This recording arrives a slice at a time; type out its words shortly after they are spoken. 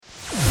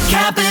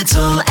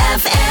Capital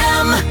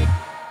FM.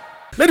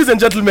 Ladies and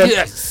gentlemen,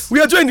 yes,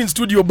 we are joined in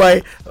studio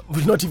by,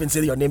 will not even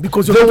say your name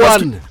because you're the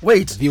asking, one,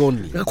 wait, the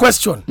only. a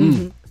question.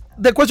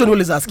 The question we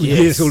always ask.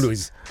 Yes,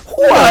 always.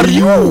 Who are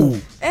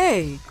you?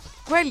 Hey,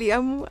 kweli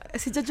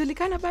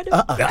sijajulikana bado?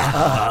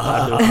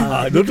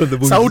 Not on the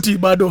book. Sauti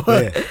bado.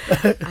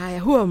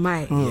 Who am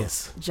I?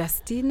 Yes.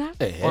 Justina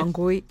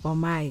Wangui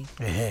Omai.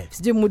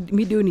 Sijui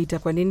midio niita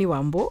kwa nini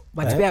Wambo,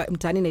 but pia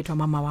mtani naitwa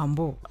Mama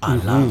Wambo.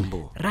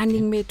 Alambo.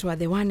 Running mate wa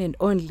the one and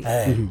only.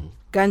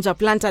 Ganja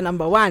planter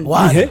number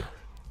 1.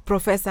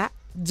 Professor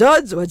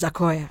George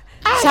Wajakoya.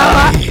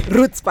 Chama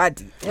Roots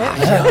Party.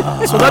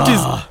 So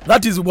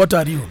that is what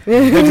are you?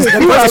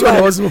 The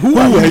question was, who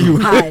are you?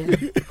 Hi.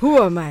 Who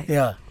am I?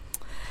 Yeah.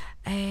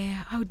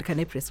 How can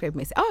I describe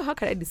myself? How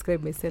can I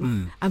describe myself?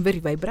 I'm very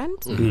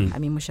vibrant.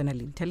 I'm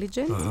emotionally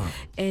intelligent.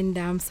 And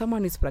I'm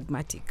someone who's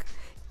pragmatic.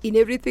 In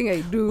everything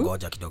I do.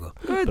 Goja kidogo.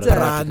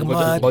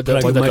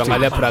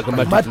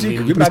 Pragmatic.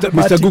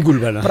 Mr. Google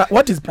bana.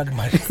 What is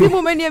pragmatic? Simu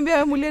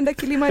umeniambia mulienda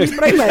Kilimani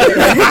Primary.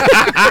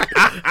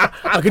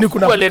 Lakini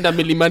kuna walienda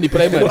Milimani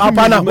Primary.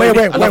 Hapana,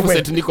 wewe.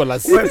 St.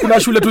 Nicholas. Kuna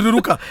shule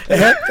tuliruka.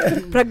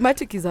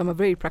 Pragmatic is I'm a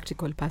very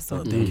practical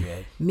person. Thank you.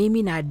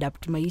 Mimi na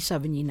adapt maisha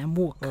venye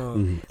inamuka.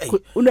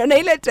 Unaona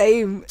ile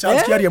time.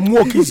 Charles Kiari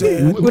muokize.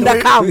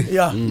 Undakam.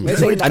 Yeah.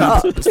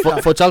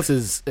 For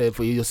Charles's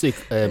for your sake,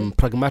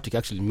 pragmatic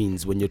actually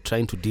means when you're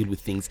trying to deal with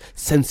things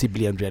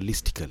sensibly and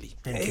realistically.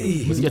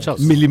 Was it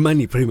Charles?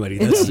 Milimani Primary.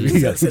 That's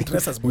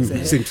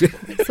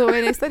So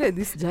when I started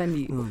this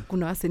journey,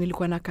 kuna wase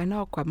nilikuwa nakaa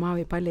nao kwa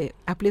mawe pale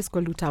a place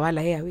called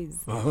Utawala Airways.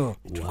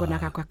 Tuko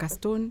nakaa kwa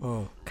Castone.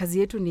 Kazi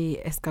yetu ni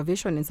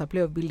excavation and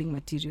supply of building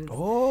materials.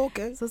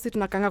 Okay. So sisi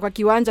tunakanga kwa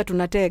kiwanja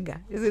tunatega.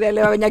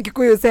 Isielewa wenye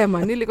Kikuyu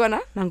sema nilikuwa na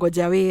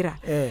ngoja wera.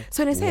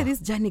 So I say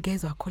this journey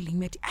guys were calling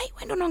me. Ai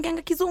wewe ndo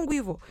unaongeanga kizungu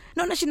hivyo.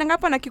 Na unashindanga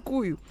hapa na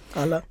Kikuyu.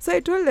 So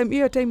I told them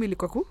hiyo time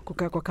ilikuwa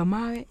kukaa kwa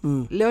kamawe.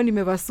 Leo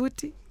nimevaa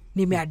suti.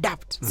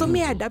 Nimeadapt. So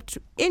me adapt to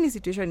any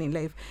situation in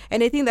life.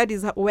 And I think that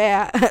is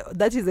where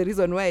that is the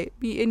reason why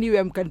me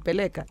anywhere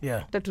mkanipeleka.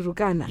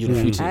 Taturukana.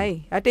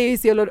 Ai, hata hiyo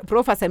Isiolo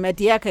professor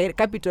ametiaka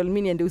capital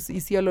mini ndio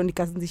Isiolo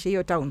nikaanzisha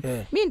hiyo town.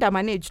 Mimi nda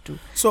manage tu.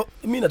 So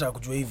mimi nataka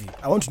kujua hivi.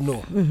 I want to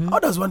know how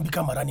does one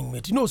become a running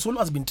mate? You know, Solo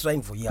has been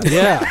trying for years.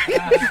 Yeah.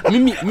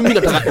 mimi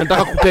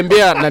nataka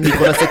kutembea na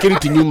niko na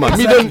security nyuma.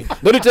 Mimi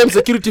don't time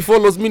security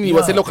follows me ni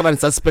waselo kana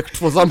suspect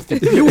for something.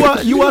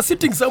 You are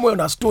sitting somewhere on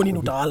a stone in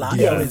Utawala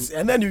Airways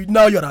and then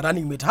now you're a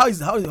running mate. How did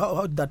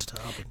that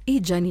happen? Hii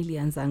journey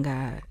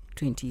ilianzanga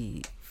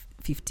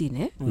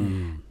 2015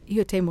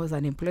 Hiyo time was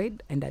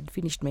unemployed and I'd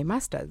finished my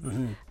masters.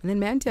 And then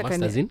my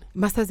auntie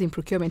masters in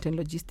procurement and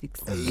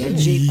logistics.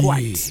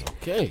 JKUAT.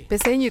 Okay.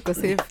 Pesa yenyu iko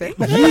safe.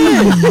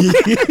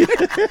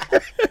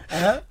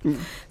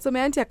 So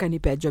my auntie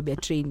akanipea job ya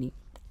training.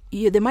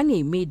 The money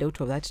I made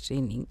out of that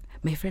training,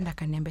 my friend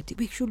akaniambia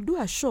we should do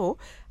a show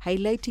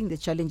highlighting the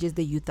challenges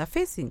the youth are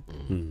facing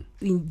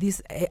in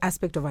this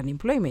aspect of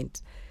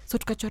unemployment. So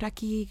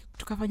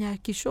tukafanya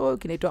kishow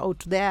kinaitwa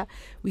Out There.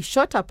 We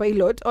shot a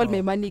pilot, all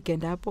my money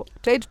came up.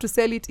 Tried to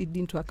sell it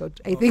didn't work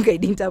out. I think I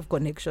didn't have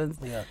connections.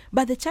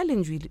 But the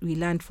challenge we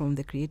learned from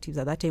the creatives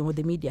at that time, or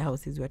the media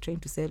houses we were trying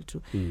to sell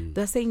to,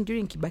 they were saying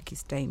during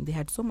Kibaki's time, they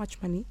had so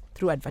much money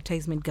through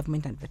advertisement,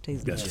 government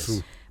advertisement. That's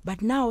true.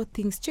 But now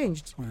things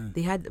changed.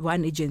 They had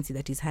one agency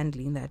that is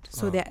handling that.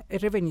 So their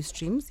revenue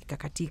streams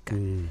ikakatika.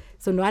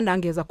 So no anda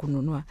angeweza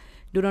kununua.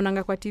 Ndio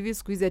naonanga kwa TV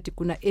siku hizi ati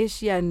kuna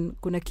Asian,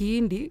 kuna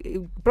Kihindi,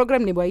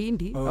 program ni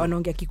Wahindi,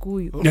 wanaongea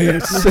Kikuyu.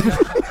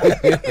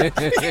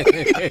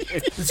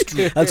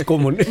 That's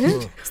common.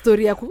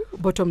 Story ya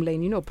bottom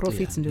line,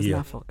 profits ndio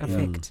zina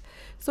affect.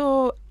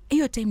 So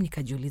hiyo time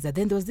nikajiuliza,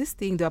 then there was this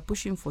thing they were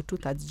pushing for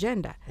 2/3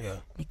 gender.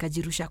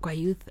 Nikajirusha kwa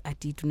youth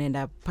ati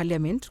tunaenda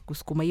parliament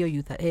kusukuma hiyo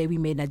youth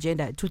women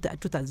agenda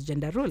 2/3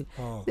 gender rule.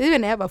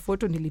 Even I have a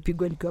photo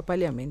nilipigwa nikiwa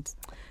parliament.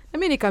 Na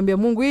mimi nikaambia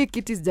Mungu hii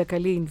kiti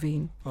sijakali in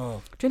vain.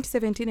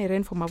 2017 I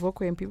ran for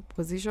Mavoko MP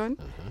position.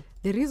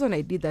 The reason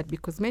I did that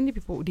because many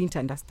people didn't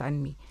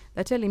understand me.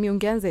 That telling me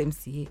ungeanza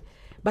MCA.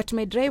 But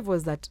my drive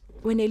was that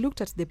when I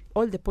looked at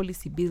all the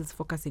policy bills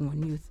focusing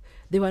on youth,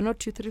 they were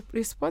not youth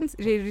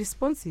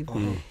responsive.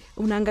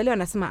 Unaangalia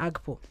wanasema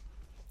AGPO.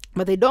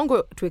 But they don't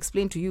go to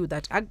explain to you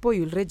that AGPO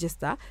you'll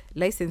register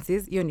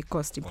licenses, your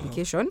cost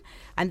implication,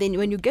 and then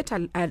when you get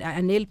an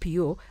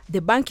LPO,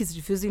 the bank is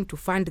refusing to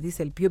fund this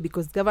LPO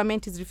because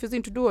government is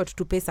refusing to do what?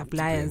 To pay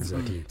suppliers.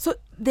 Exactly. So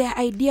their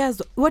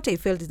ideas, what I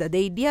felt is that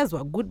the ideas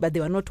were good, but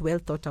they were not well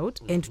thought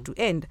out end to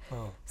end.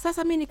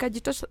 Sasa mimi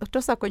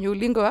nikajitosa kwenye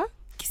ulingo wa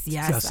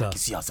kisiasa.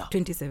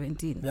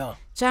 2017.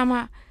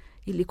 Chama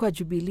ilikuwa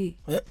Jubilee.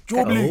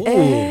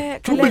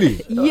 Jubilee.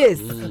 Yes.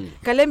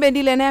 Kalembe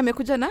ndile naye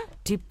amekuja na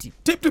tip.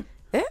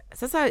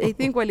 Sasa I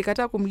think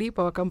walikataa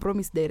kumlipa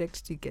wakampromise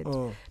direct ticket.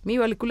 Mi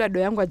walikula do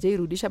yangu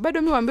ajairudisha.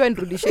 Bado mi waambiwa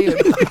nirudishe hiyo.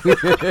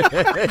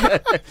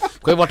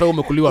 Kwa hivyo hata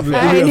umekuliwa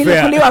fare.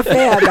 Nilikuliwa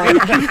fare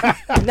bana.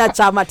 Na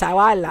chama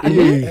tawala.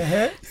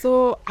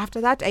 So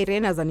after that I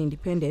ran as an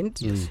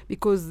independent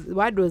because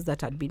word was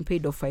that I'd been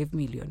paid of 5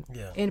 million.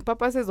 And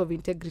purposes of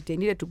integrity I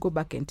needed to go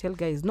back and tell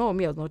guys no,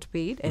 me I was not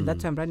paid and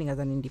that's why I'm running as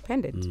an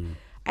independent.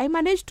 I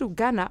managed to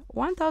garner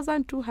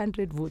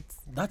 1,200 votes.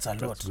 That's a lot.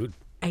 That's good.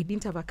 I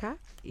didn't have a car.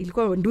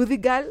 Ilikuwa nduthi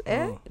girl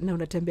na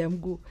unatembea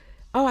mguu.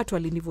 Hao watu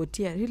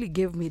walinivotia really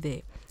gave me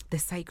the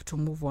psyche to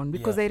move on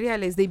because I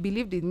realized they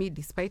believed in me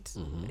despite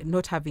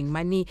not having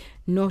money,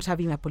 not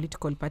having a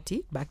political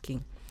party backing.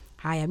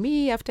 Haya,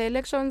 me after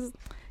elections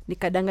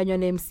nikadanganywa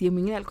na MCA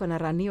mwingine alikuwa na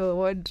ranio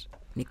ward,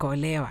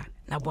 nikaolewa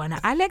na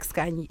bwana Alex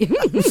Kanyi.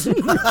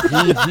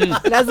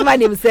 Lazima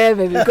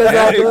nimseme because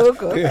wako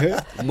huko.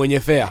 Mwenye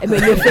fare.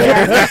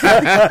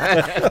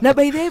 Na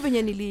by the way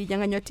venye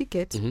nilinyang'anywa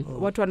ticket,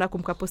 watu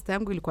wanakumbuka posta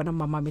yangu ilikuwa na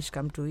mama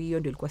ameshika mtu, hiyo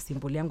ndio ilikuwa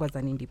symbol yangu as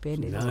an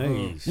independent.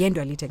 Yeye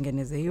ndio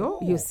alitengeneza hiyo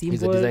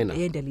symbol,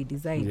 yeye ndio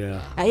alidesign.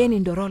 Yeye ni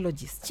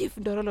ndorologist, chief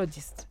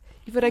ndorologist.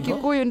 If you're a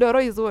Kikuyu,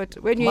 ndoro is what?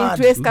 When you're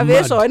into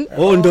excavation.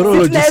 Oh,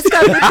 ndorologist.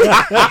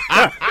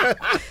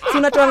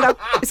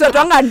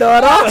 Tunatuanga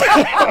ndoro.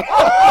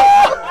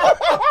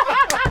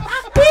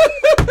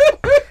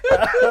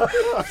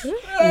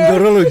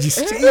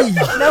 Neurologist.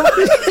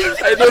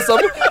 I know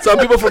some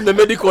people from the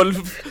medical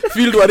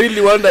field were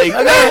really wondering.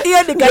 I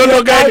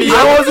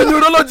was in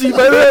neurology, but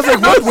I was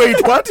like, what?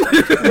 Wait, what?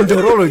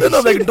 Neurologist. No,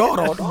 like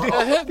Doro.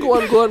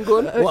 Go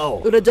on.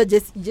 Wow. Unajua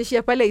jeshi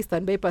ya pale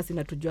Eastern Bypass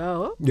inatujua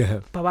hao.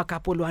 Yeah.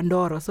 Pawakapo wa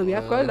Ndoro. So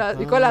we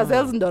call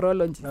ourselves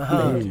Ndorologists.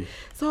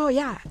 So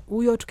yeah,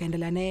 huyo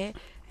tukaendelea naye.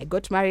 I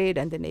got married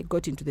and then I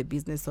got into the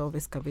business of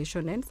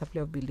excavation and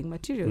supply of building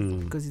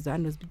materials because his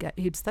son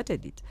he'd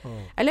started it.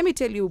 And let me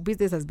tell you,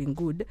 business has been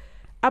good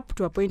up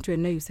to a point where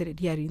now you said it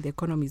here in the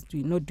economy is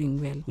not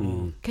doing well.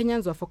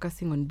 Kenyans were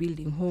focusing on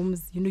building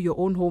homes, you know, your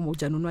own home,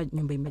 ujanunua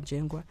nyumba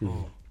imejengwa.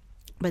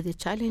 But the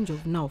challenge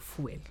of now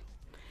fuel,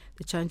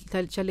 the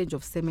challenge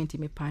of cement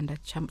imepanda,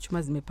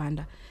 chuma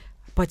zimepanda,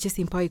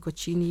 purchasing power iko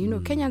chini, you know,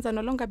 Kenyans are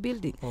no longer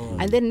building.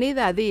 And then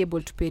neither are they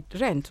able to pay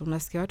rent.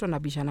 Unasikia watu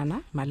wanabishana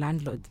na ma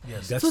landlords.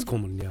 Yes. That's so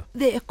common, yeah.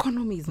 The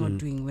economy is not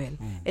doing well.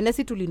 And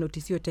asi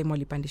tulinotice hiyo time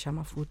walipandisha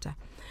mafuta.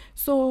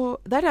 So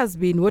that has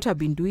been what I've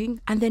been doing.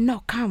 And then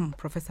now come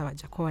Professor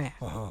Wajakoya.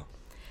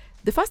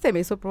 The first time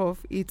I saw Prof,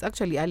 it's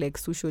actually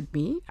Alex who showed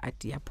me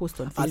at a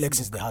post on Facebook. Alex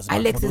is the husband.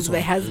 Alex is my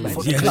husband.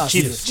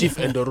 Chief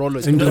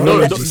endorologist. Chief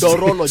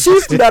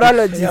endorologist.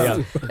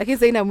 Lakini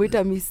sasa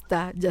inamuita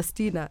Mr.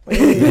 Justina.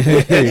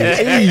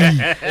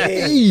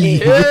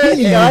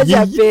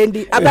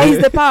 Hawajapendi. But he's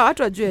the power.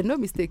 Watu wajue, no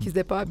mistake, he's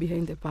the power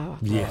behind the power.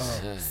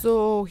 Yes.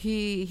 So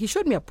he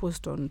showed me a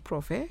post on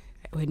Prof,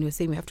 when you were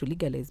saying we have to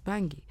legalize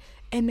bangi.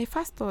 And my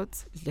first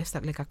thoughts, just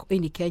like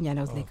in Kenya, and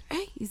I was like,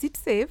 hey, is it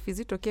safe? Is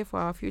it okay for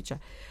our future?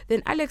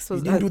 Then Alex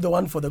was... You didn't do the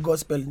one for the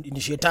gospel in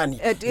Shetani.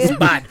 It's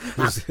bad.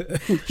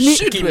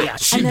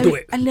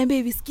 Aliniambia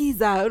hivi,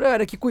 skiza,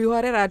 unaona Kikuyu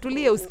horera,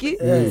 tulie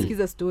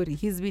usikiza story.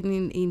 He's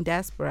been in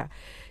diaspora.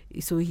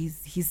 So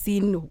he's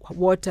seen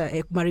what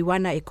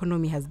marijuana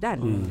economy has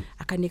done.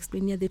 I can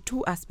explain the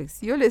two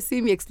aspects. You always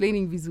see me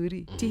explaining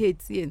vizuri,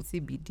 THC and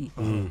CBD.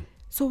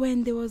 So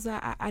when there was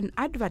an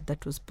advert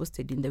that was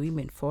posted in the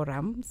women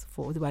forums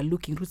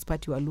Roots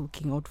Party were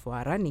looking out for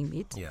a running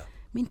mate. Yeah.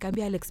 Mi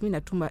nikaambia Alex, mi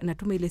natuma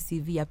ile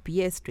CV ya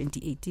PS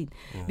 2018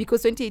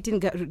 because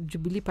 2018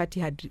 Jubilee Party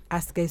had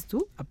asked guys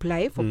to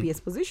apply for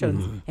PS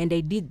positions and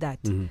I did that.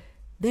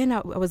 Then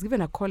I was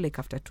given a call like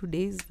after 2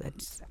 days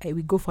that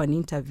we go for an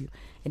interview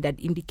and that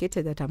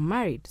indicated that I'm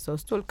married. So I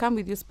was told, come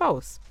with your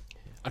spouse.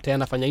 Ata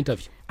anafanya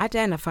interview.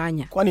 Ata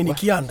anafanya. Kwani ni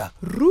kianda?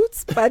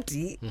 Roots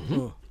Party.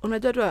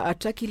 Unajua tu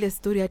ataki ile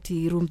story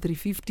ati room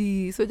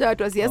 350. So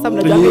watu wa siasa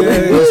mnajua.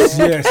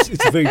 Yes,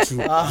 it's very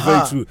true.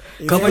 Very true.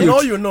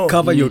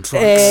 Cover your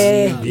tracks.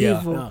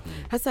 Hivyo.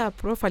 Sasa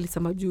Prof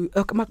alisema juu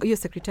kama hiyo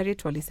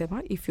secretariat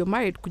walisema if you're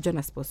married kuja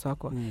na spouse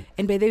wako.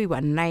 And by the way we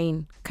were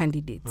 9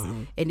 candidates.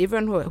 And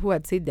everyone who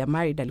had said they're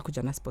married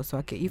alikuja na spouse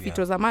wake. If it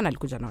was a man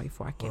alikuja na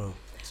wife wake.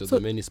 So the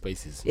many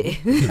spices.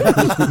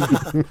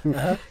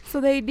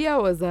 So the idea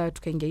was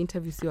tukaingia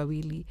interview si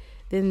wawili.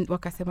 Then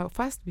wakasema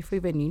first before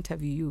even you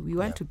interview you, we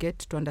want to get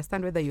to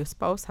understand whether your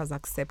spouse has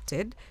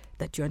accepted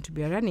that you want to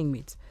be a running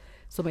mate.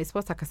 So my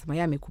spouse akasema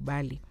yeye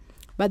amekubali.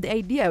 But the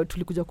idea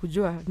tulikuja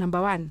kujua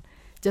number 1,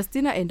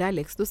 Justina and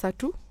Alex, those are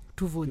two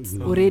votes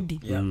already.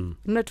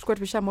 Na tulikuwa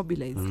tumesha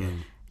mobilize.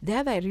 The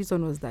other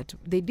reason was that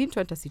they didn't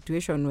want a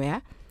situation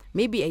where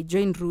maybe I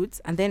joined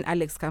Roots and then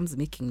Alex comes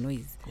making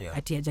noise.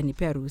 Ati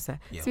hajanipea ruhusa.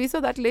 So we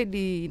saw that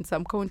lady in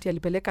some county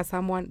alipeleka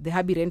someone, the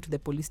hubby ran to the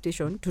police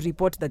station to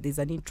report that there's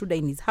an intruder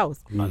in his house.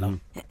 And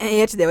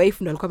yet the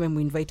wife ndo alikuwa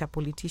ameinvite a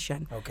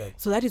politician. Okay.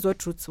 So that is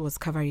what Roots was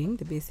covering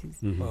the basis.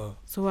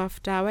 So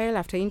after a while,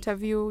 after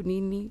interview,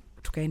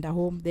 tukaenda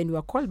home, then we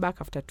were called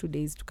back after 2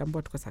 days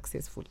tukaambiwa tuko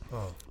successful.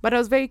 But I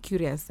was very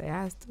curious. I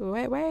asked,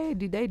 why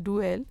did I do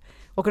well?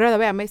 Or rather,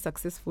 why am I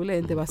successful?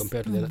 And there was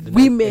the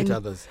women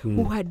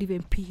who had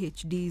even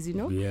PhDs, you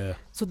know. Yeah.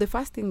 So the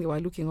first thing they were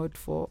looking out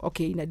for,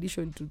 okay, in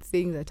addition to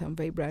saying that I'm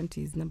vibrant,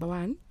 is number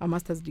 1, a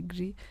master's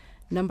degree.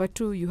 Number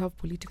 2, you have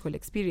political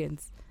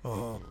experience.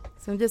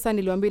 So just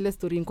niliwaambia ile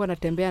story nilikuwa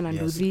natembea na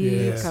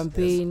Nduthi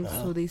campaign.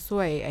 So they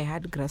saw I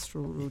had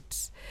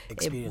grassroots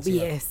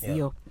experience.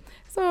 Yo.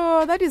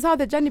 So that is how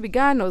the journey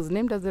began. I was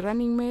named as the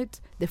running mate,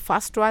 the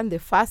first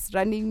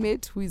running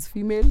mate who is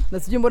female. Na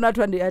sijui mbona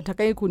watu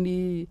atakai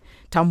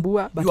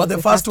kunitambua. You are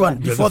the first one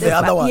before the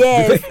other one.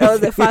 Yes, I was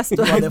the first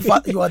one.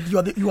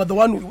 You are the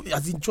one who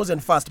has been chosen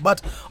first.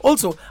 But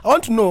also, I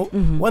want to know,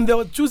 when they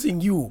were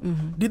choosing you,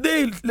 did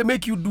they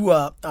make you do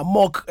a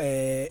mock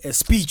a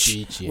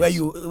speech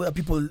where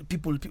people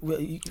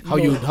how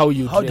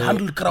you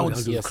handle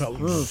crowds?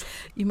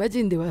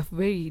 Imagine they were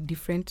very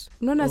different.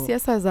 Unaona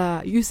siasa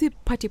za, you see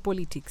party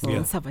politics,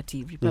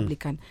 conservative,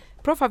 Republican.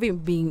 Prof having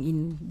being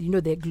in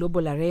the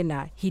global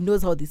arena, he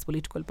knows how these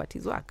political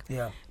parties work.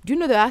 Yeah. Do you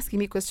know they're asking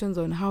me questions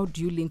on how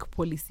do you link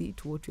policy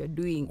to what you are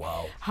doing?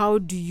 Wow. How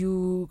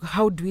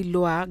do we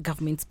lower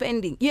government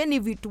spending? Even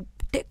if it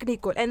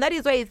technical, and that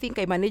is why I think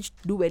I managed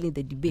to do well in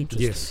the debate.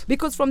 Yes.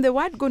 Because from the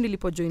word go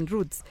nilipo join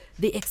Roots,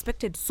 they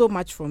expected so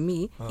much from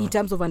me in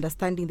terms of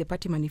understanding the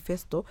party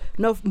manifesto.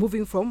 Now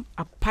moving from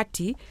a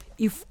party,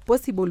 if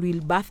possible,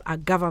 we'll birth a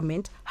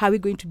government. How are we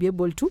going to be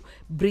able to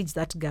bridge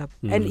that gap?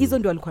 And hizo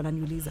ndio alikuwa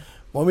ananiuliza.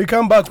 When we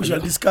come back, we shall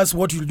discuss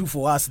what you'll do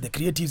for us, the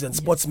creatives and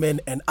sportsmen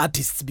and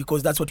artists,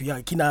 because that's what we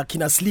are.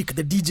 Kina Slick,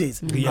 the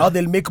DJs, how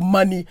they'll make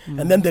money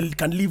and then they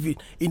can live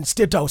in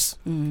State House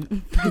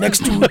next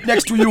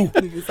to you.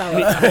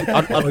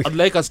 I'd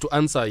like us to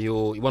answer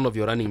one of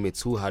your running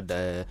mates who had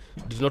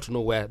did not know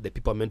where the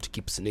people are meant to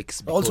keep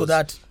snakes. Also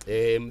that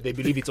they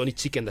believe it's only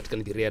chicken that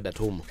can be reared at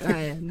home.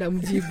 Aya,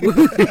 namjibu.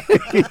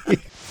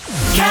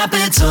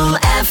 Capital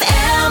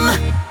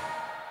FM.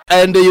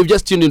 And you've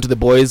just tuned into the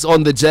boys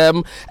on the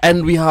Jam,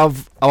 and we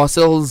have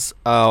ourselves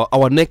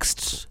our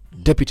next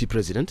deputy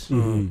president.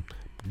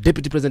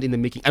 Deputy president in the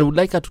making, and would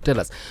like her to tell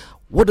us,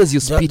 what does your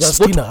speech...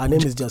 Justina, her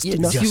name is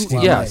Justina.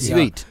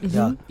 Sweet.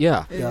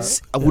 Yeah.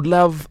 I would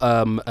love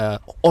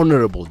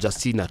Honorable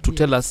Justina to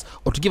tell us,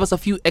 or to give us a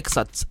few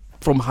excerpts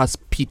from her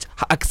speech,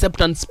 her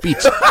acceptance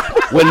speech,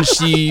 when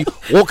she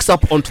walks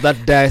up onto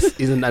that desk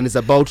and is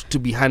about to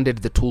be handed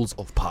the tools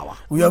of power.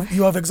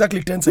 You have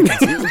exactly 10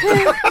 seconds.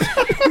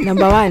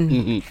 Number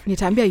 1,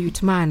 nitaambia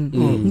youth man,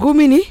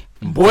 ngumi ni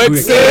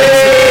Mbwekse!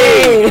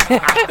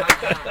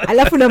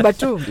 Alafu number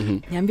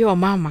 2, niambia wa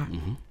mama,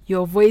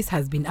 your voice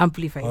has been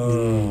amplified.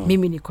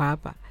 Mimi niko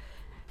hapa.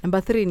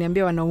 Number 3,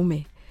 niambia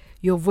wanaume,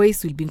 your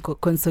voice will be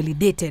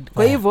consolidated.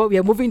 Kwa hivyo we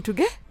are moving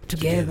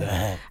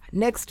together.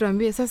 Next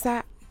tuambie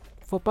sasa,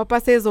 for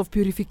purposes of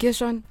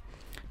purification,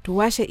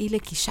 tuwashe ile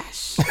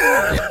kishash.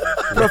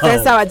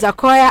 Professor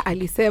Wajakoya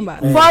alisema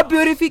for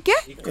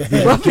purification.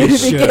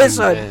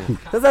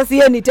 Sasa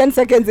siyo ni 10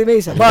 seconds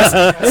imeisha.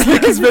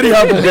 Slick is very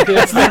happy.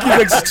 Slick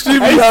is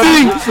extremely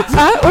happy.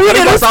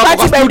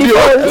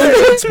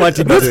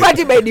 Roots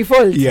party by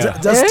default.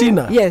 Yeah.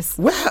 Justina. Yes.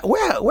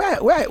 Where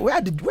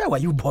were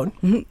you born?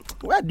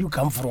 Where do you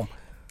come from?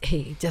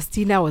 Hey,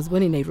 Justina was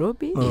born in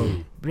Nairobi,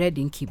 bred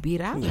in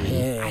Kibera.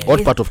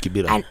 What part of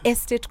Kibera? An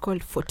estate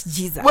called Fort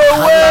Jesus.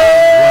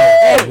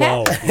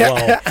 Wow.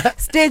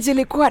 Stage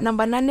ilikuwa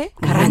namba 8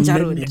 Karanja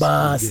Road.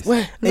 Bas.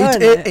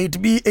 8A,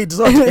 8B, 8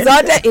 zote.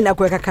 Zote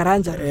inakuweka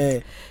Karanja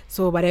Road.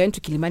 So but I went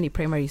to Kilimani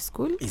Primary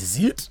School. Is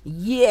it?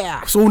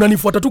 Yeah. So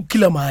unanifuata tu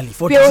kila mahali.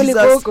 Fort Pia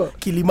Jesus, ulikoko.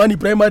 Kilimani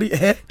Primary.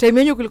 Time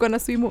yenyu kulikuwa na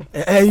swimo.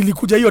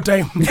 Ilikuja hiyo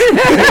time.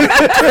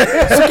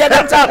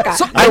 Sukienda toka.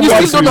 And you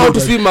still don't know how to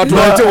swim at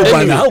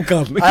all. How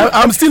come?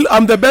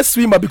 I'm the best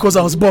swimmer because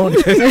I was born.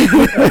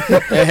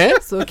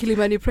 So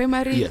Kilimani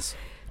Primary. Yes.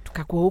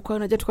 Tukakuwa huko,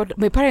 unajua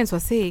my parents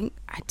were saying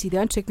ati they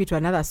want to take me to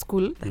another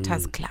school that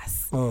has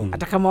class.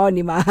 Hata kama wao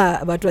ni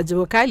watu wa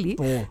jokali,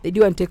 they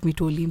do want to take me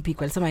to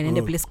Olympic. Walisema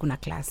niende place kuna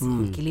class.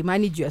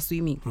 Kilimani juu ya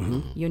swimming.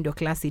 Hiyo ndio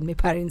class in my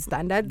parents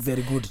standards.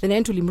 Very good. Then I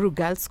went to Limuru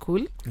Girls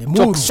School.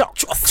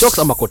 Chokes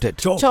ama Kotet?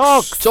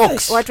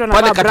 Chokes. Watu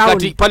wanavaa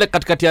brown. Pale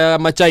katikati ya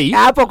Machai.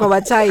 Hapo kwa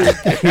Machai.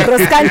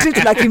 Cross country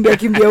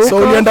tunakimbia huko. So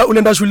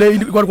ulienda shule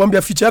ilikuwa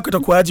kuambia ficha yako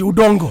itakuwa aje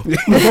udongo.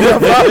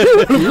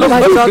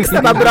 Chokes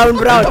na brown.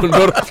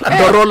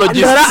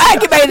 Dorologist.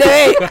 By the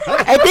way,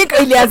 I think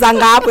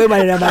ilianzanga hapo hiyo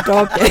maneno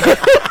matope.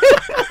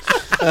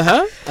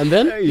 And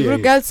then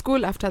Girls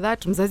School after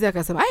that mzazi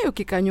akasema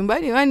ukika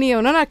nyumbani wani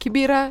unaona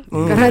Kibera,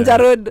 Karanja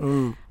Road.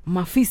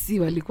 Mafisi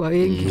walikuwa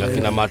wengi.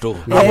 Akina Mato.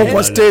 Hapo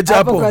kwa stage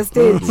hapo. Kwa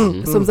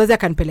stage. So mzazi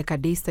akanipeleka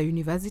Daystar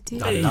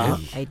University.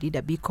 I did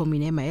a BCom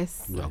in MIS.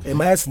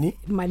 MIS ni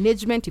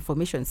Management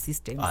Information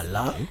Systems.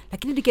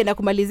 Lakini nikaenda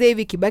kumalizia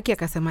hivi Kibaki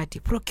akasema ati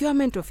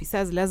procurement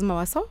officers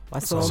lazima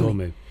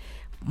wasome.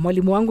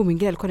 mwalimu wangu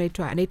mwingine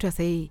alikuwa anaitwa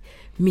sahi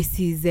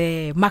Mrs.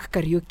 Mark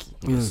Karaoke.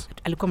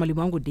 Alikuwa mwalimu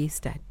wangu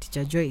Daystar,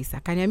 teacher Joyce.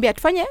 Akaniambia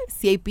tufanye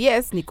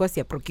CIPS, ni course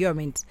ya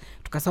procurement.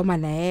 Tukasoma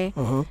na yeye.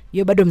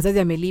 Hiyo bado mzazi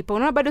amelipa.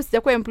 Unaona bado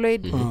sijakuwa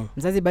employed.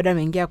 Mzazi bado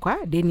ameingia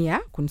kwa deni ya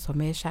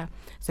kunisomesha.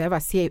 So I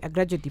have a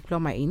graduate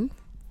diploma in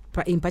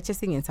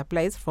purchasing and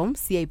supplies from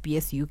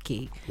CIPS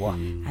UK. Wow.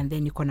 And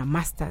then niko na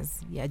masters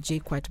ya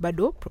JKUAT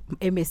bado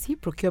MSc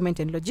procurement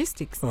and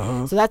logistics.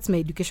 So that's my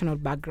educational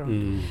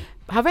background.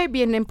 Have I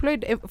been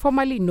employed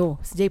formally? No,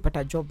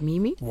 sijaipata job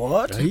mimi.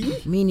 What?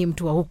 Mimi ni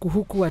mtu wa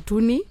huku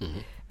watuni.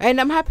 And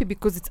I'm happy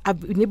because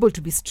I've been able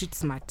to be street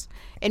smart.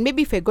 And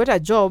maybe if I got a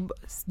job,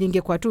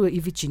 ningekuwa tu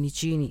hivi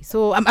chini.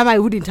 So I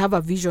wouldn't have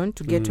a vision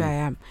to get where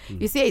I am.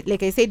 You see,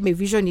 like I said, my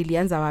vision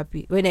ilianza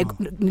wapi? When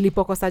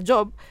nilipokosa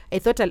job, I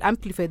thought I'll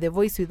amplify the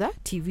voice with a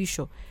TV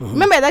show.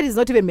 Remember, that is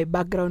not even my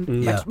background.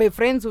 But my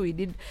friends who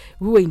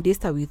were in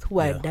Daystar with, who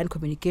had done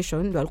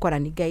communication, walikuwa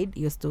nani guide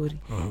your story.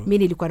 Mimi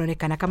nilikuwa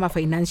naonekana kama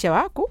financial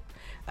wako,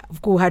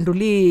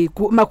 kuhanduli,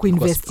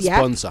 kuinvest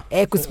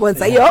ya,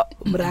 kusponsor hiyo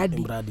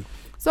mradi.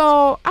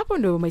 So hapo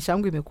ndo maisha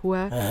yangu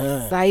imekuwa.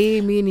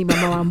 Sahi mimi ni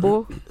mama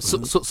wambo.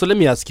 So let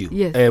me ask you,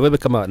 wewe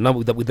kama now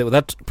with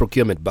that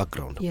procurement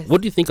background,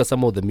 what do you think are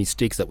some of the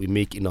mistakes that we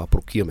make in our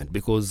procurement?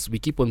 Because we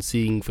keep on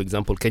seeing, for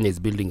example, Kenya is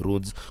building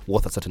roads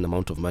worth a certain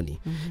amount of money,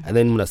 and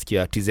then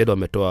mnasikia TZ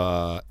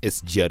wametoa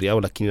SGR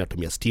yao lakini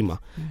inatumia stima,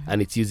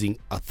 and it's using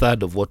a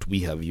third of what we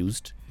have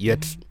used.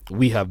 Yet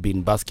we have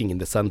been basking in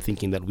the sun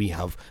thinking that we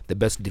have the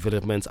best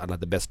developments and at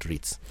the best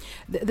rates.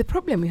 The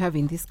problem we have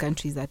in this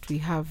country is that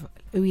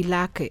we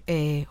lack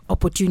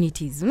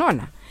opportunities.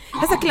 Unaona?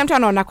 Sasa kila mtu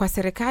anaona kwa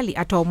serikali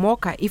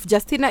ataomoka. If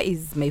Justina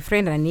is my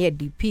friend and near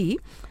DP,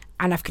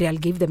 and after I'll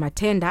give them a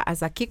tender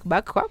as a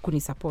kickback kwa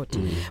kunisupport.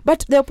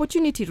 But the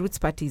opportunity Roots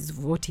Party is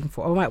voting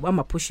for,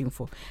 or pushing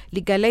for,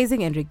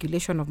 legalizing and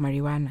regulation of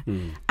marijuana.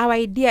 Our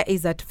idea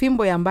is that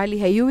fimbo ya mbali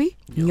hayui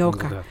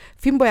nyoka.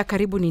 Fimbo ya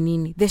karibu ni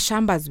nini? The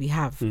shambas we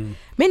have.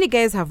 Many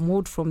guys have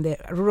moved from the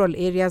rural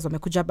areas,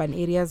 wamekuja urban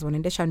areas,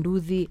 wanaendesha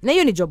nduthi. Na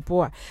hiyo ni job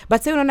poa. But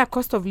sasa unaona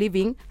cost of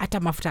living hata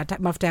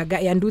mafuta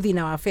ya nduthi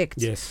na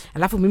affect.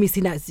 Alafu mimi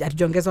sina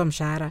atuongezwa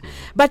mshahara.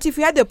 But if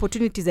we had the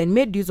opportunities and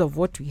made use of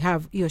what we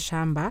have, hiyo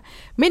shamba,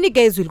 many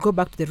guys will go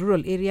back to the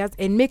rural areas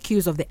and make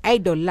use of the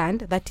idle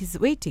land that is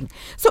waiting.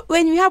 So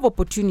when we have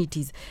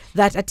opportunities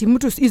that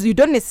you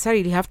don't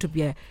necessarily have to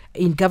be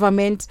in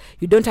government,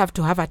 you don't have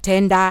to have a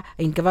tender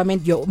in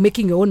government, you're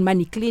making your own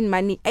money, clean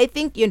money. I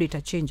think you need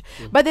to change.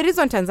 But the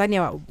reason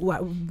Tanzania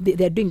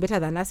they're doing better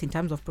than us in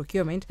terms of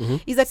procurement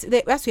is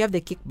that as we have the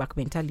kickback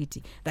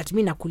mentality that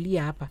mean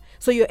nakulia hapa,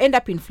 so you end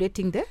up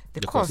inflating the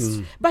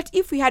cost. But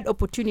if we had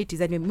opportunities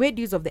and we made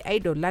use of the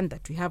idle land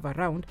that we have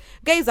around,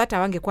 guys hata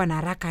wangekuwa na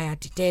haraka ya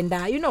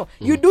tender,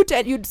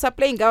 you'd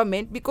supply in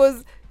government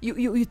because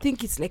you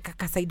think it's like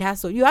a side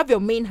hustle. You have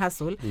your main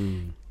hustle,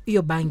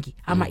 your bangi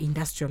ama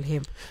industrial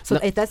hemp. So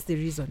that's the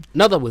reason.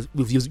 Now that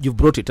you've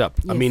brought it up,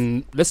 I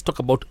mean, let's talk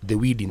about the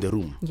weed in the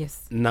room.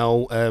 Yes.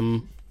 Now,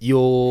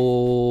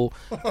 your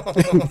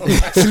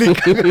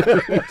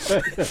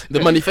the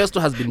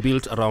manifesto has been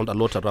built around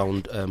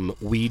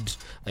weed,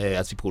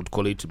 as people would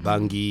call it,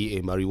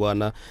 bangi,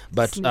 marijuana,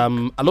 but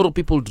a lot of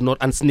people do not,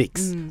 and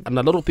snakes, and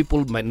a lot of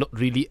people might not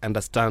really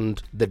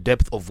understand the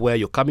depth of where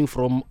you're coming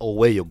from or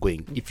where you're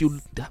going. If you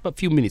have a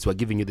few minutes, we're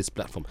giving you this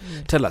platform.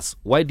 Tell us,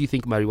 why do you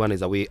think marijuana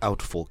is a way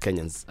out for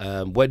Kenyans?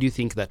 Why do you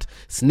think that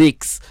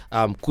snakes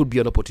could be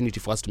an opportunity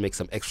for us to make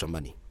some extra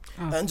money?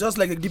 And just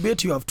like a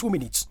debate, you have 2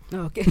 minutes.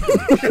 Okay.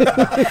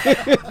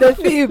 The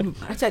theme,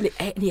 actually,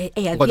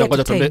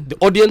 the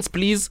audience,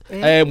 please.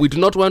 We do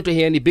not want to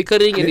hear any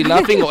bickering, any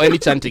laughing, or any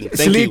chanting.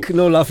 Thank you.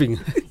 No laughing.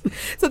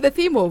 So the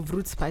theme of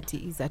Roots Party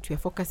is that we are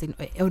focusing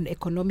on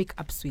economic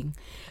upswing,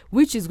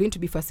 which is going to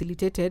be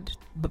facilitated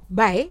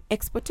by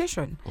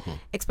exportation.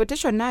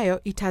 Exportation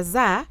nayo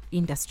itazaa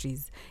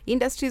industries.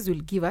 Industries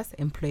will give us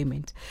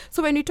employment.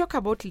 So when we talk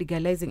about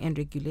legalizing and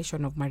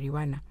regulation of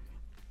marijuana,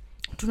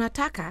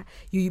 tunataka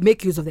you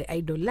make use of the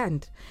idle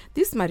land.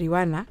 This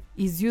marijuana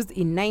is used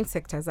in 9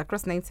 sectors,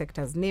 across 9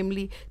 sectors,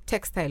 namely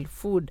textile,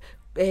 food,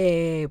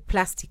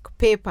 plastic,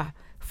 paper,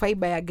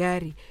 fiber ya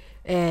gari,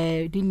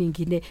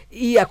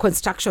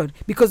 construction,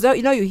 because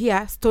you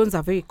hear stones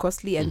are very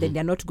costly and then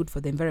they're not good for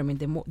the environment,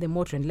 the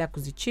more tuendelea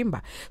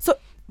kuzichimba. So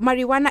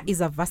marijuana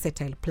is a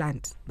versatile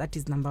plant. That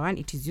is number 1.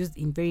 It is used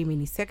in very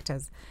many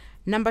sectors.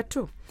 Number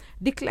 2,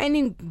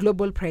 declining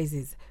global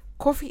prices.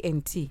 Coffee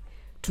and tea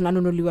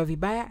tunanunuliwa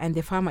vibaya and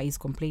the farmer is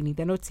complaining.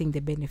 They're not seeing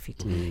the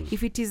benefit.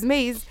 If it is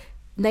maize,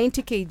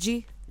 90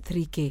 kg,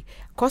 3K.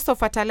 Cost of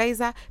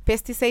fertilizer,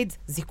 pesticides,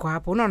 ziko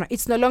hapo. No,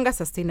 it's no longer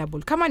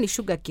sustainable. Kama ni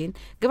sugarcane,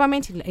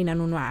 government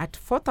inanunua at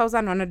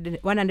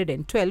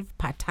 4,112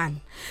 per ton.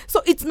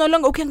 So it's no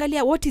longer,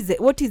 ukiangalia what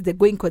is the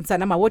going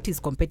concern, ama what is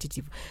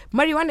competitive.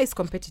 Marijuana is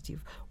competitive.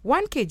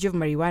 1 kg of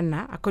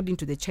marijuana, according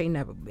to the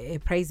China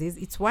prices,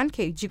 it's 1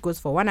 kg goes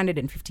for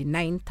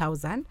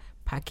 159,000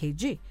 per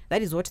kg.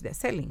 That is what they're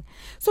selling.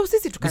 So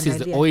sisi tukangalia.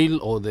 This is the oil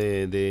or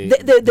the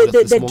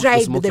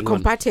dried, the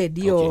compacted,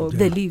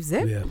 the leaves.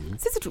 Yeah.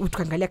 Sisi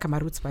tukangalia kama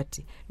Roots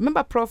Party.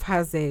 Remember, Prof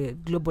has a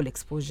global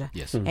exposure.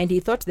 Yes. And he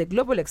thought the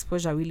global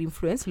exposure will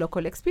influence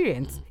local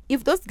experience.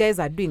 If those guys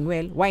are doing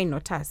well, why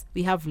not us?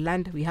 We have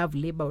land, we have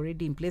labor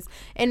already in place.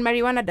 And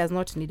marijuana does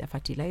not need a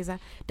fertilizer,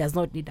 does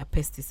not need a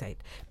pesticide.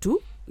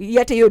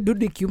 Yet hiyo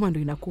dudu ikiuma ndo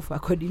inakufa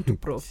according to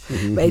Prof.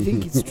 But I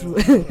think it's true.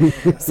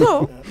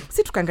 So,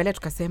 si tukangalia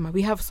tukasema,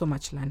 we have so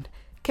much land.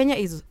 Kenya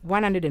is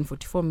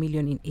 144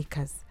 million in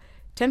acres.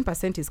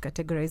 10% is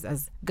categorized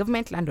as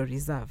government land or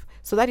reserve.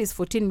 So that is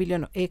 14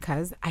 million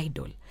acres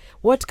idle.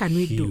 What can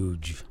we do?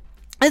 Huge.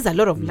 There's a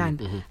lot of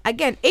land.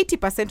 Again,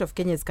 80% of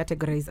Kenya is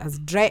categorized as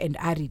dry and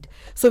arid.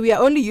 So we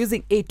are only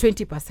using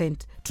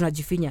 20%.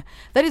 Tunajifinya.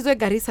 That is where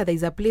Garissa, there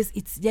is a place,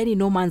 it's yani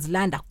no man's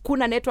land.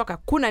 Hakuna network,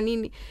 hakuna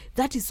nini.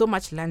 That is so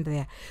much land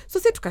there. So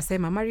si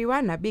tukasema,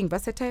 marijuana being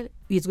versatile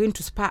is going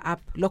to spur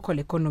up local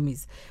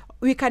economies.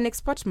 We can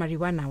export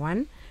marijuana,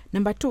 one.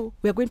 Number two,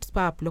 we are going to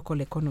spur up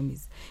local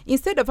economies.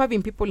 Instead of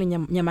having people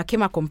in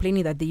Nyamakema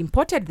complaining that they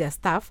imported their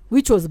stuff,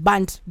 which was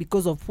burnt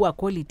because of poor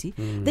quality,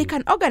 they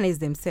can organize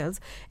themselves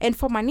and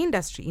form an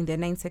industry in the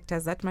 9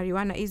 sectors that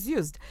marijuana is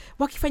used.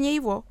 Wakifanya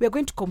hivyo, we are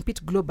going to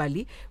compete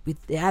globally with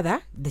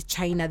the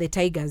China, the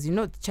tigers. You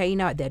know,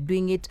 China, they're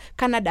doing it.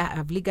 Canada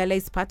have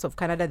legalized parts of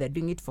Canada. They're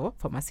doing it for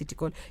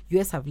pharmaceutical.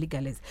 US have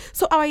legalized.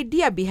 So our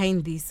idea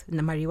behind this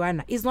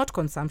marijuana is not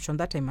consumption,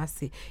 that I must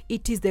say.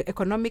 It is the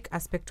economic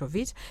aspect of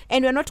it.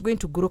 And we're not going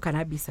to grow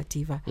cannabis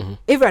sativa.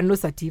 Everyone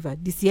knows sativa.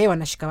 DCI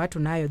wanashika watu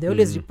nayo. They're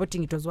always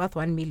reporting it was worth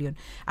 1 million.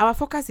 Our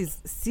focus is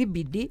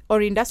CBD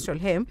or industrial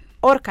hemp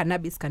or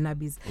cannabis.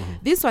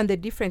 This one, the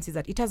difference is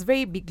that it has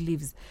very big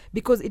leaves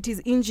because it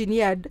is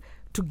engineered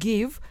to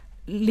give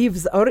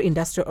leaves or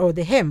industrial or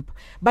the hemp,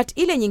 but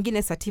ile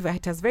nyingine sativa,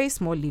 it has very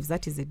small leaves.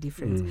 That is the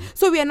difference.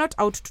 So we are not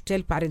out to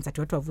tell parents that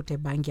watu wavute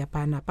bangi.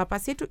 Hapana.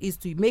 Purpose yetu is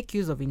to make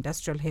use of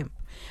industrial hemp.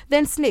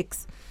 Then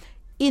snakes.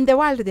 In the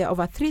world, there are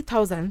over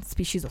 3,000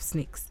 species of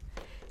snakes.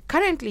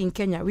 Currently in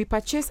Kenya, we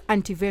purchase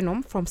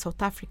antivenom from South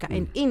Africa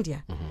and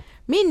India.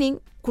 Meaning,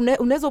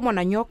 unaweza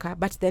umona nyoka,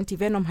 but the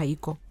antivenom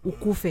haiko,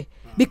 ukufe.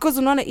 Because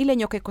unaona ile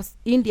nyoka iko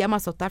India ama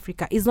South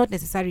Africa is not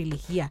necessarily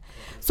here.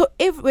 So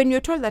when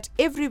you're told that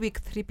every week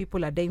 3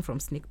 people are dying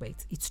from snake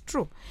bites, it's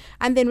true.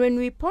 And then when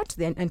we import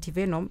the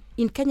antivenom,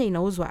 in Kenya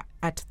inauzwa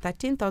at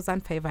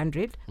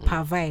 13,500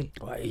 per vial.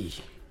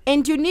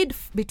 And you need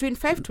between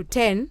 5 to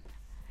 10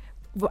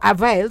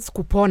 vials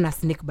kupona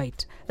snake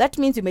bite. That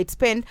means you might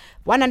spend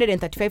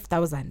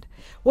 135,000.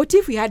 What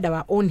if we had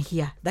our own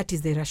here? That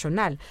is the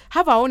rationale.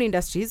 Have our own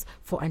industries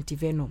for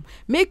antivenom.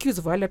 Make use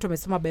of our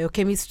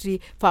biochemistry,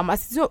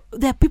 pharmacy. So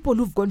there are people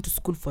who've gone to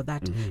school for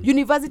that.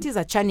 Universities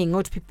are churning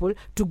out people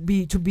to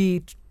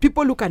be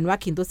people who can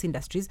work in those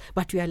industries,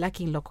 but we are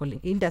lacking local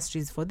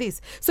industries for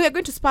this. So we're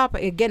going to spur up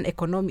again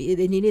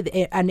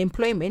economy,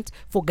 unemployment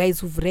for guys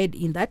who've read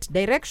in that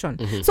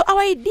direction. So our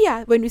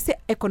idea when we say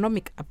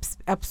economic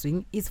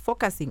upswing is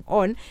focusing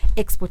on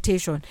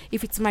exportation.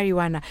 If it's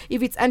marijuana,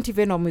 if it's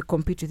antivenom, we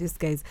compete with these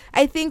guys.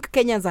 I think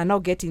Kenyans are now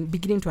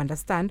beginning to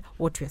understand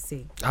what we're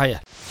saying.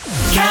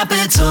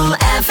 Capital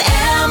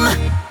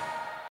FM.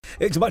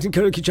 It's Martin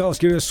Karaoke, Charles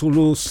Kira,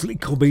 Solo, Slick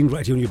Cobain,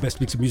 right here on your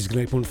best mix of music,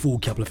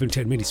 9.4, Capital FM,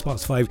 10 minutes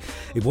past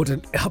 5.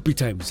 Important happy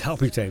times.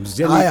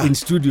 Jenny in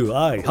studio,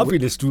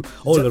 happiness to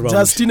all around.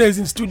 Justina is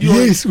in studio.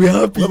 Yes, we're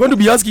happy. We're going to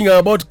be asking her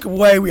about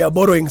why we are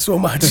borrowing so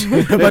much.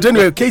 But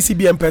anyway,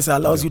 KCB M-Pesa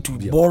allows you to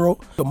borrow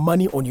the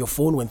money on your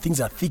phone when things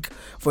are thick.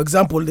 For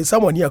example, there's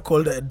someone here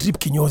called Drip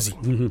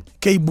Kinyozi,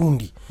 K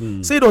Bundi.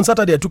 Said on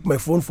Saturday I took my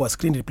phone for a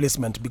screen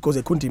replacement because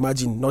I couldn't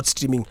imagine not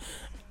streaming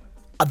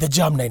at the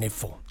Jam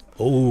 984.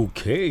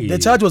 Okay. The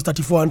charge was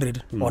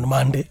 3,400 on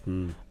Monday.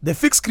 The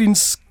fixed screen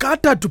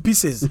scattered to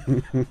pieces.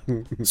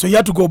 So you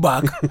had to go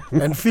back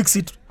and fix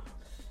it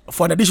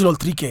for an additional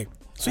 3K.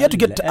 So you had to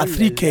get a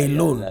 3K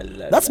loan.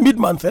 That's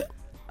mid-month, eh?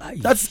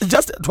 That's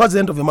just towards the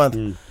end of the month.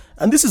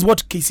 And this is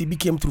what KCB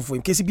came through for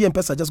him. KCB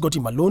M-Pesa just got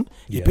him a loan.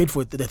 He paid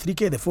for the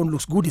 3K. The phone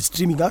looks good. He's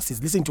streaming us.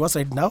 He's listening to us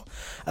right now.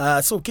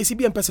 So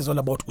KCB M-Pesa is all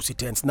about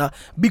Usitens. Now,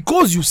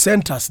 because you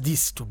sent us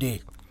this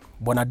today,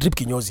 Bona Drip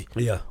Kinyozi.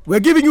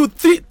 We're giving you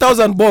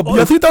 3,000 bob.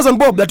 Your 3,000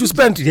 bob that you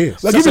spent,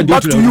 we're giving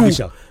back to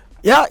you.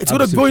 Yeah, it's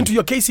going to go into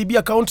your KCB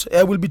account.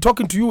 We'll be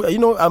talking to you.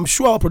 I'm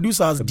sure our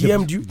producer has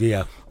DM'd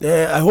you.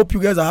 I hope you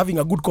guys are having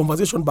a good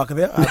conversation back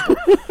there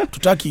to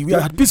Turkey. We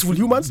are peaceful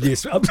humans.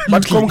 Yes,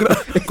 absolutely.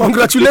 But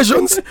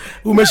congratulations.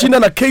 Umeshinda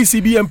na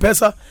KCB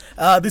M-Pesa.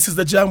 This is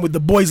the Jam with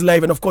the boys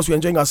live. And of course, we're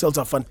enjoying ourselves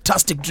a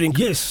fantastic drink.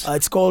 Yes.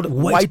 It's called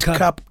White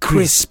Cap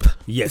Crisp.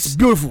 Yes. It's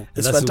beautiful.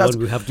 It's that's fantastic. The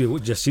one we have to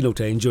just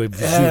to enjoy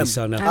vizuri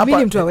sana. I mean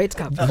him to a white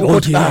cap. As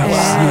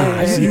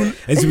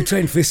we try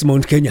and face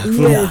Mount Kenya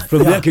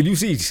from there, can you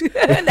see it?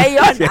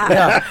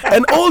 Yeah.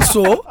 And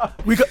also,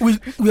 we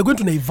are going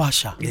to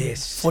Naivasha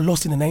for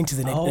Lost in the 90s,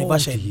 the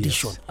Naivasha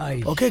edition.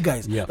 Okay,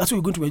 guys, that's why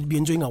we're going to be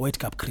enjoying a White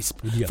Cup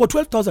crisp. For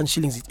 12,000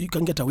 shillings, you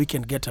can get a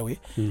weekend getaway,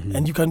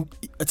 and you can.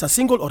 It's a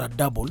single or a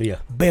double,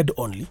 bed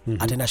only,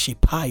 at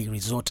Enashipai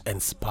Resort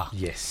and Spa.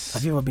 Yes.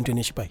 Have you ever been to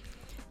Enashipai?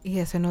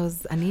 Yes, when I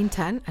was an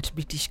intern at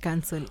British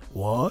Council.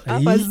 What?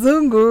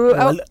 Wazungu.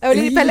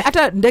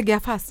 Hata ndege ya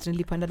first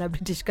nilipanda na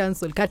British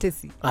Council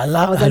courtesy. I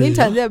was an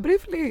intern there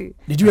briefly.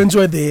 Did you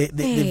enjoy the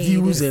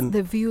views and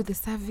the view, the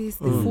service,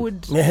 the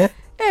food?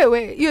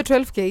 Anyway, you're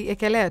 12K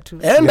ekelea tu.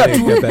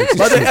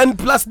 And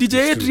plus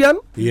DJ Adrian.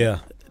 Yeah.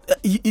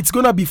 It's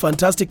going to be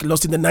fantastic.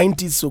 Lost in the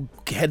 90s, so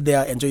head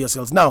there, enjoy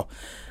yourselves. Now,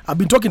 I've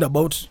been talking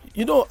about,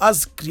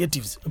 as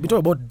creatives, I've been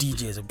talking about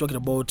DJs, I'm talking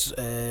about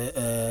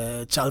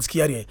Charles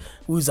Kiarie,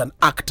 who is an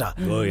actor.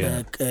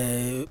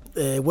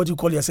 What do you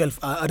call yourself?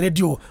 A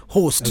radio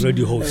host.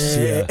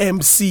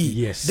 MC.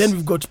 Yes. Then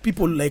we've got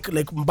people like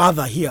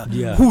Mbadha here,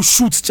 who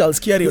shoots Charles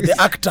Kiarie, the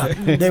actor.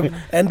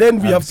 And then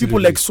we have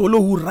people like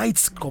Solo, who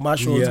writes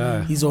commercials.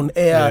 He's on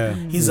air.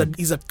 He's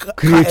a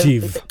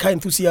creative, car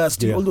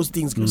enthusiast, all those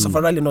things,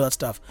 Safarali and all that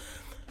stuff.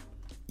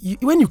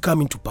 When you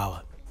come into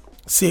power,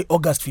 say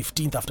August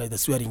 15th after the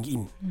swearing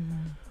in,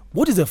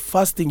 what is the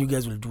first thing you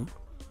guys will do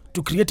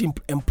to create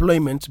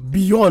employment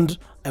beyond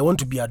I want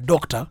to be a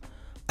doctor,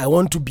 I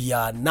want to be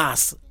a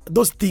nurse,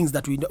 those things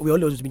that we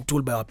always been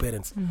told by our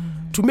parents,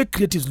 to make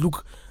creatives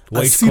look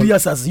as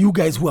serious as you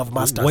guys who have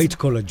masters. White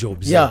collar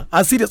jobs. Yeah,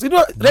 as serious.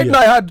 Right now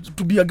I had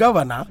to be a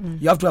governor,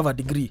 you have to have a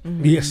degree.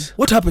 Yes.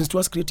 What happens to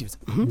us creatives?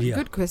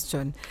 Good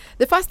question.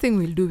 The first thing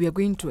we'll do, we are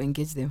going to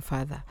engage them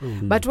further.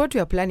 But what we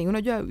are planning,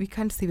 we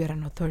can't say we're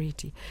an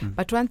authority.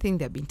 But one thing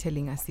they've been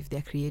telling us, if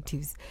they're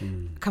creatives,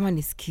 kama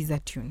ni skiza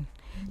tune.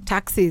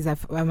 Taxes are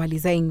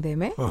malizaing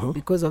them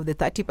because of the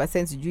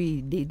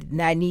 30%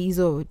 nani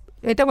hizo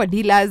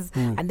dealers,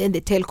 and then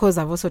the telcos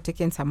have also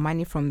taken some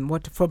money from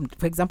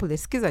for example the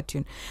Skiza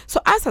tune.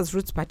 So us as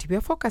Roots Party, we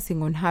are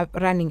focusing on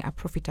running a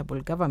profitable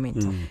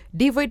government,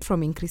 devoid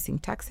from increasing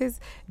taxes,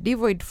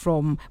 devoid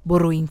from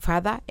borrowing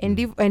further, and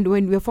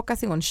when we are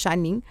focusing on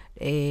shunning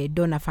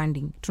donor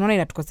funding, tunaona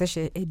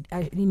inatukosesha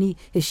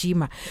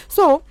heshima.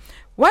 So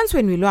once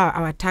when we lower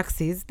our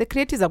taxes, the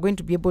creatives are going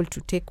to be able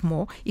to take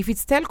more. If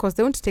it's telcos,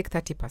 they won't take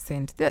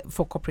 30%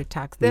 for corporate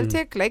tax. They'll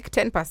take like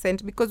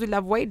 10% because we'll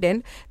have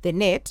widened the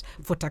net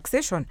for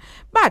taxation.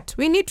 But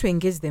we need to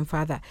engage them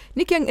further.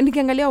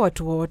 Nikiangalia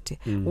watu wote,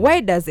 why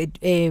does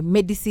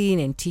medicine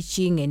and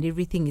teaching and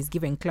everything is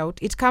given clout?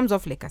 It comes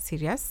off like a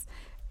serious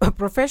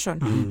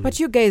profession. But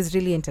you guys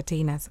really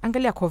entertain us.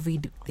 Angalia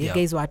COVID, the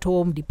guys were at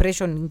home,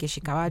 depression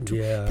ingeshika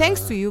watu.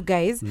 Thanks to you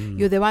guys,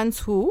 you're the ones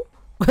who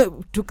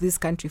took this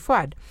country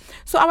forward.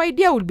 So our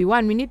idea would be,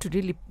 one, we need to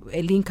really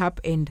link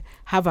up and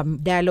have a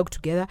dialogue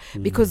together,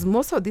 because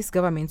most of these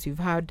governments we've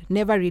had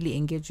never really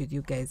engage with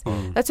you guys.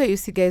 That's why you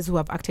see guys who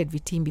have acted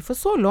Vitimbi for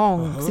so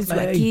long, since we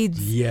were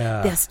kids,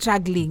 they're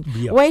struggling.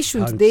 Why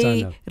should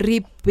they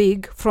reap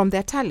big from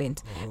their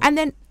talent? And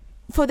then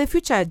for the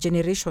future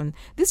generation,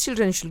 these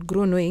children should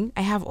grow knowing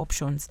I have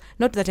options.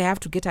 Not that I have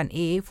to get an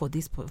A for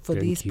this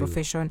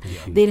profession.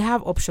 They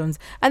have options.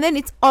 And then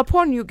it's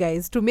upon you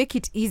guys to make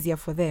it easier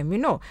for them.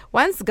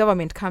 Once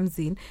government comes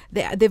in,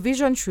 the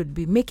vision should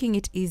be making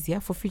it easier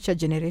for future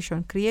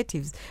generation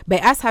creatives. By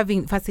us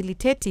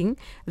facilitating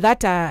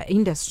that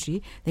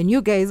industry, then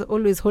you guys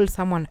always hold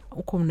someone,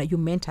 you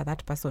mentor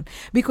that person.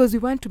 Because we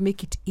want to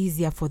make it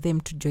easier for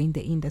them to join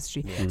the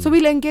industry. So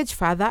we'll engage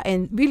further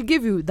and we'll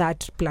give you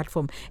that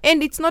platform.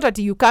 And it's not that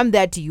you come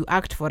there to you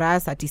act for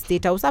us at the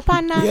State House.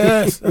 Apana.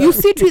 Yes. You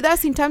sit with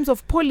us in terms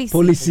of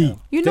policy.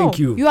 Thank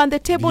you. You're on the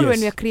table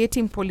when we are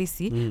creating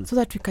policy so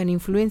that we can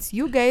influence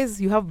you guys.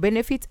 You have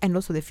benefits and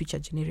also the future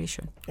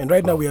generation. And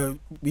right now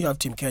we have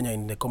Team Kenya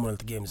in the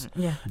Commonwealth Games.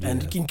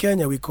 And in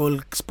Kenya we call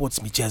sports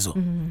michezo.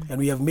 And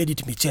we have made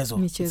it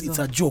michezo. It's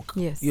a joke.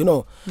 Yes.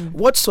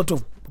 What sort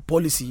of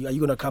policy are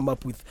you going to come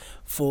up with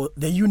for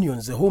the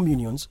unions, the home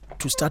unions,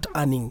 to start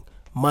earning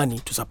money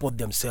to support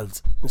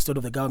themselves instead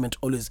of the government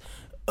always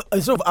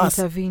instead of us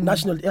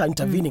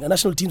intervening? And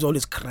national teams are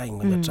always crying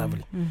when they're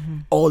traveling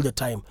all the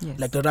time.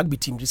 Like the rugby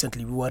team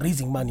recently, we were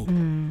raising money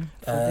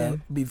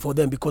for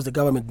them because the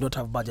government did not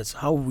have budgets.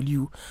 How will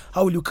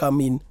you come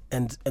in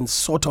and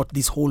sort out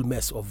this whole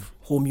mess of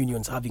home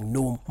unions having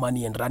no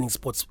money and running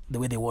sports the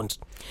way they want?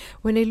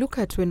 When I look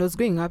at when I was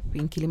growing up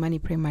in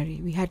Kilimani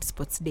Primary, we had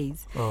sports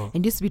days.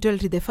 And used to be told,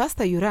 the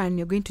faster you run,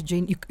 you're going to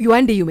join,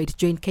 one day you might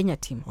join Kenya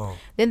team.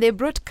 Then they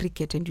brought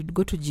cricket and you'd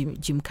go to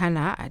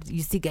Gymkhana and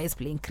you see guys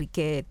playing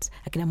cricket,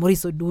 Akina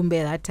Maurice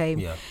Odumbe that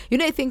time.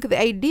 I think the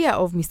idea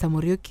of Mr.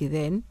 Morioki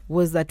then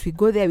was that we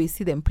go there, we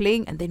see them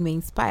playing, and then we're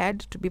inspired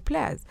to be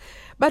players.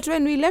 But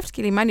when we left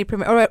Kilimani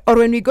Primary, or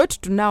when we got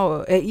to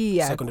now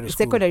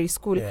secondary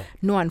school,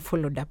 no one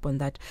followed up on on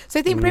that. So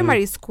I think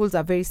primary schools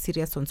are very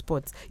serious on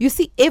sports. You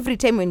see, every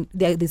time when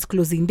there's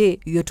closing day,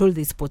 you're told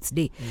there's sports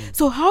day.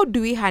 So how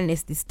do we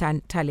harness this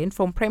talent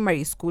from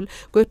primary school,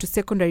 go to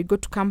secondary, go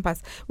to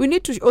campus? We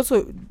need to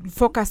also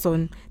focus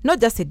on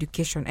not just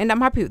education. And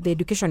I'm happy the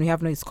education we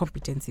have now is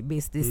competency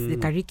based, this the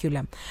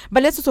curriculum.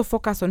 But let's also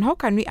focus on how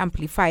can we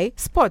amplify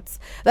sports.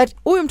 That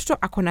mtoto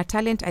akona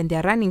talent and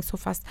they're running so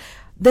fast.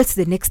 That's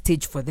the next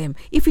stage for them.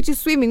 If it is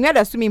swimming, we had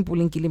a swimming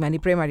pool in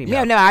Kilimani Primary. Me,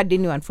 I've never had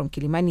anyone from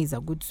Kilimani is a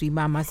good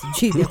swimmer.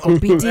 They're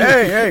competing.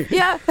 Hey.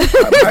 Yeah.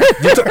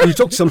 You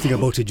talked something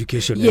about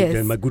education, Yes.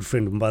 and my good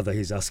friend Mbada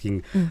is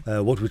asking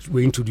what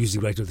we're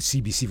introducing right now, the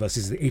CBC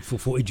versus the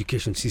 844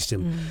 education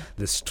system,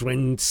 the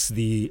strengths,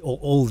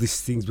 all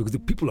these things, because the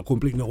people are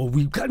complaining, oh,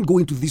 we can't go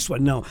into this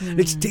one now.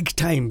 Let's take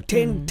time,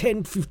 10,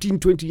 15,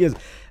 20 years.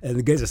 And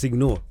the guys are saying,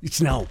 no, it's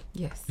now.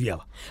 Yes. Yeah.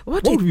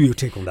 What would be your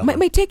take on that?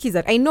 My take is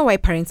that I know why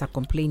parents are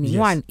complaining. Yes.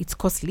 One, it's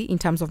costly in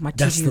terms of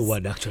materials. That's the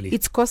word, actually.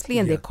 It's costly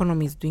and the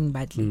economy is doing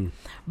badly.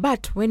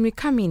 But when we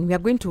come in, we are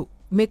going to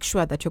make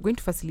sure that you're going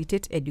to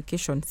facilitate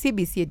education,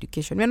 CBC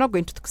education. We're not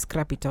going to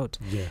scrap it out.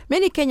 Yeah.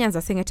 Many Kenyans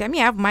are saying, I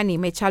have money,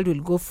 my child will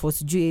go for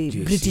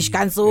British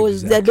Council,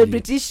 exactly. the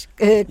British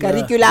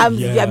curriculum,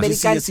 the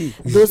American,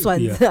 those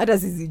ones.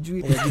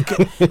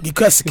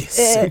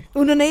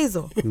 Unaona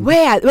hizo.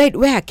 Where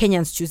are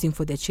Kenyans choosing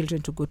for their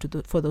children to go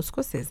to for those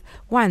courses?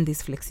 One,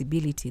 this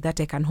flexibility that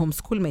I can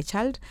homeschool my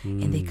child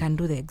and they can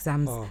do the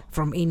exams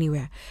from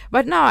anywhere.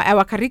 But now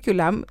our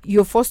curriculum,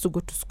 you're forced to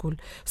go to school.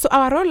 So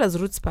our role as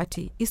Roots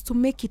Party is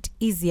to make it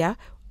easier.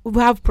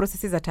 We have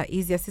processes that are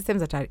easier,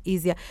 systems that are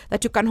easier,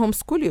 that you can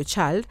homeschool your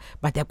child,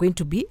 but they're going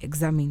to be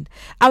examined.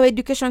 Our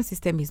education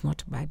system is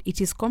not bad. It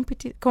is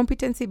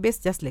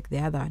competency-based, just like the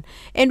other one.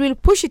 And we'll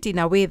push it in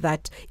a way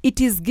that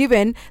it is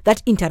given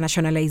that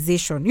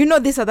internationalization. You know,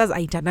 these others are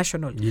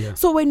international. Yeah.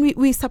 So when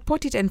we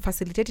support it and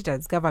facilitate it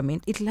as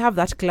government, it'll have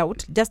that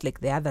clout, just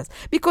like the others.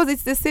 Because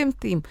it's the same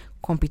theme,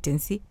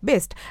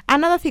 competency-based.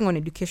 Another thing on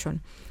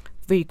education,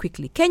 very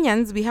quickly.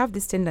 Kenyans, we have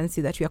this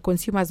tendency that we are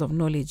consumers of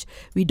knowledge.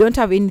 We don't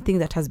have anything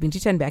that has been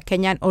written by a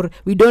Kenyan, or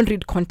we don't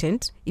read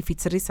content if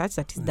it's research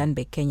that is done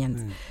by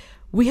Kenyans.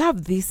 We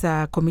have this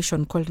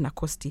commission called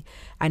NACOSTI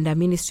and the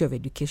Ministry of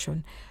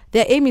Education.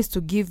 Their aim is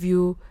to give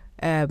you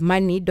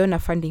money, donor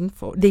funding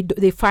for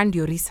they fund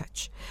your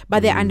research,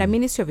 but they're under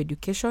Ministry of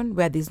Education,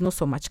 where there's not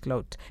so much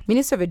clout.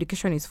 Ministry of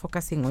Education is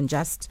focusing on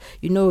just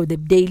the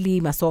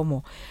daily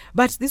masomo,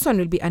 but this one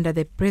will be under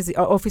the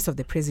Office of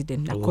the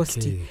President,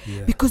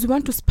 NACOSTI, because we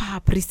want to spur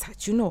up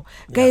research.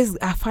 Guys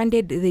are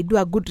funded, they do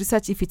a good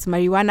research. If it's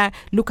marijuana,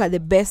 look at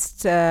the best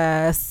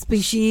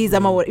species.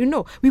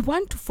 We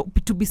want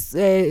to be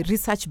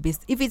research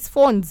based. If it's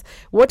phones,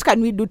 what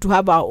can we do to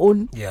have our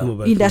own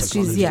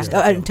industries here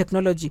and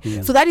technology?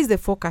 So that is the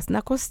focus.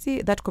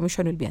 NACOSTI, that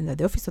commission will be under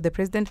the Office of the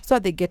President, so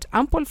that they get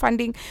ample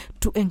funding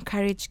to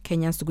encourage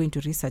Kenyans to go into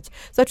research,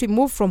 so that we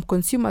move from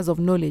consumers of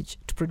knowledge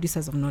to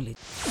producers of knowledge.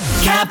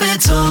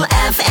 Capital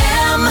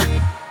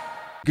FM.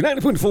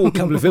 90.4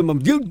 Capital FM. I'm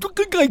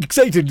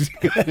excited.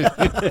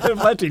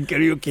 Martin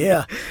Karaoke.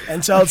 Yeah,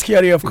 and Charles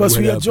Kiari, of course.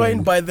 We are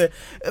joined by the.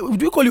 Do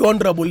you call you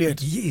honorable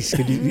yet? Yes.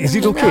 Is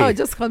it okay? No,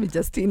 just call me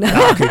Justina.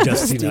 Okay,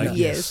 Justina.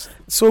 Yes.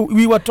 So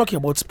we were talking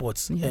about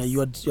sports.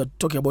 Yes. You're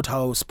talking about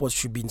how sports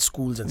should be in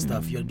schools and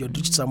stuff. You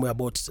reached somewhere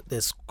about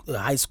the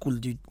high school.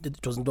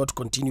 It was not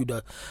continued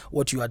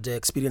what you had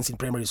experienced in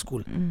primary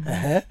school.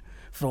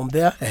 From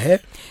there,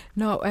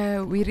 No,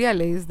 we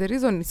realize the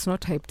reason it's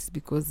not hyped is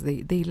because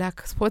they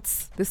lack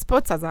sports. The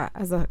sports as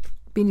a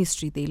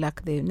ministry, they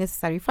lack the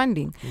necessary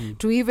funding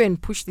to even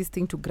push this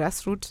thing to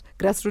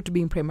grassroots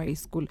being primary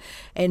school,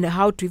 and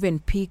how to even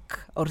pick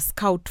or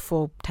scout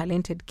for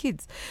talented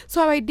kids.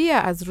 So our idea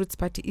as Roots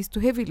Party is to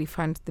heavily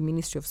fund the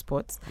Ministry of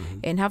Sports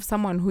and have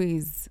someone who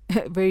is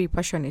very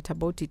passionate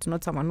about it,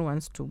 not someone who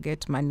wants to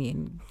get money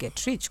and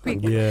get rich quick.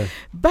 Yeah.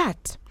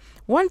 But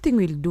one thing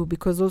we'll do,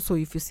 because also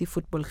if you see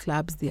football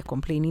clubs, they are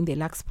complaining they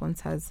lack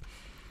sponsors.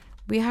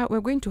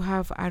 We're going to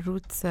have a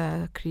Roots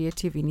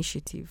creative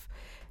initiative.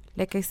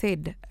 Like I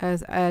said,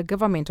 as a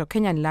government, or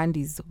Kenyan land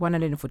is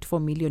 144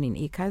 million in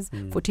acres,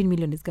 14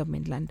 million is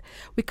government land.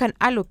 We can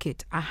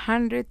allocate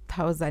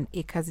 100,000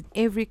 acres in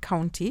every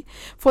county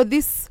for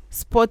this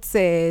sports,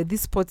 the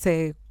sports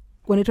themselves,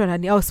 the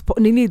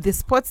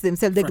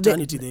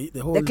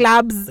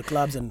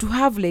clubs and to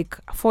have like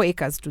 4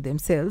 acres to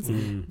themselves,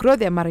 grow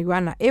their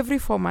marijuana. Every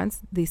 4 months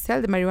they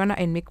sell the marijuana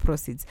and make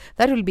proceeds.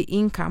 That will be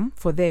income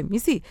for them, you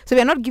see. So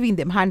we are not giving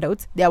them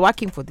handouts, they are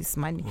working for this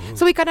money.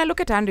 So we can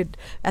allocate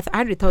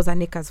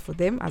 100,000 acres for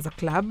them as a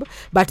club,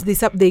 but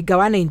they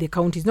gawana in the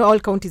counties. Not all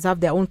counties have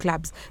their own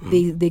clubs.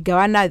 They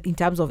gawana in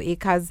terms of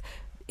acres.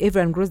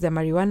 Everyone grows their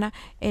marijuana,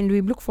 and we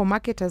look for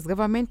market as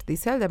government. They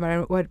sell the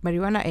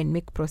marijuana and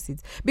make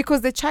proceeds. Because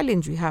the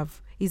challenge we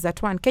have is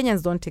that, one,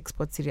 Kenyans don't take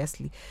sports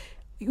seriously.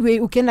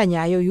 Ukienda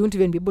Nyayo, you won't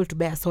even be able to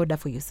buy a soda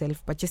for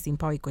yourself. Purchasing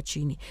power iko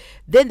chini.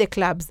 Then the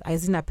clubs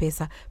hazina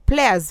pesa.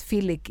 Players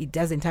feel like it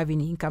doesn't have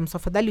any income. So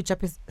afadhali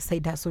uchape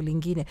side hustle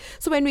ingine.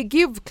 So when we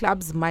give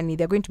clubs money,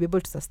 they're going to be able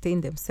to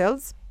sustain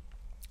themselves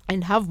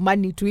and have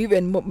money to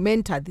even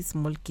mentor these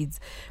small kids.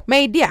 My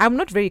idea, I'm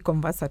not very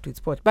conversant with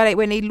sport, but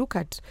when I look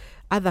at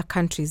other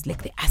countries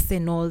like the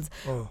Arsenals,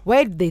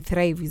 why they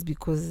thrive is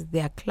because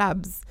their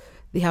clubs,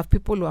 they have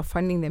people who are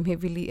funding them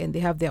heavily and they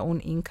have their own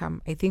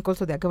income. I think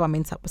also their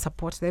government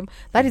supports them.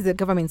 That is the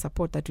government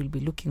support that we'll be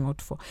looking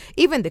out for.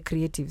 Even the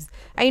creatives.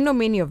 I know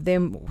many of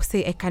them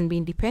say, I can be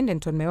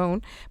independent on my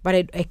own, but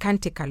I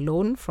can't take a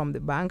loan from the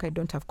bank. I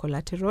don't have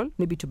collateral,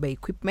 maybe to buy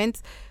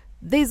equipment.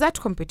 There's that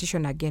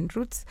competition again,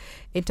 Roots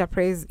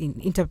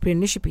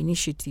Entrepreneurship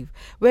Initiative,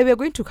 where we're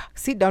going to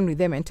sit down with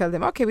them and tell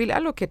them, okay, we'll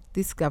allocate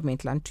this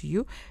government land to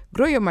you,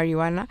 grow your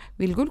marijuana,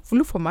 we'll go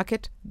look for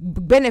market,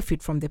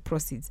 benefit from the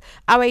proceeds.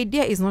 Our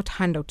idea is not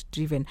handout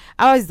driven.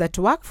 Ours is that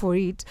work for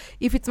it.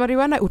 If it's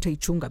marijuana,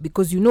 utaichunga,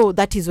 because you know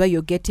that is where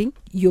you're getting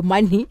your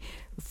money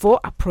for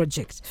a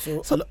project.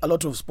 So a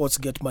lot of sports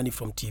get money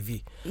from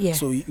TV. Yeah.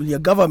 So will your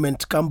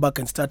government come back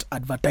and start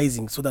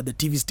advertising so that the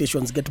TV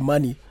stations get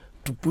money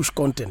to push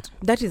content?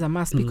 That is a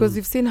must, because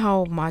we've seen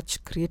how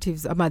much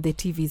creatives the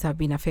TVs have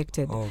been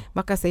affected.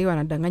 Maka sahi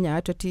wanadanganya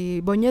watu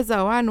ati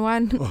bonyeza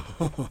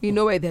 1 you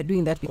know why they're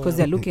doing that, because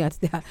they're looking at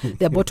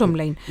their bottom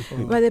line.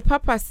 But the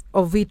purpose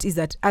of it is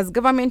that as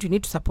government, you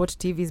need to support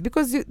TVs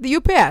because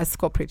you pay us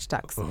corporate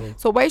tax.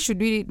 So why should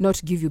we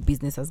not give you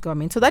business as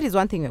government? So that is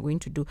one thing we're going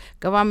to do.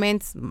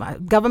 Government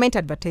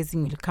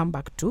advertising will come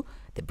back to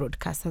the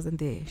broadcasters and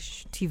the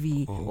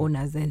TV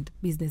owners and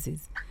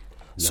businesses.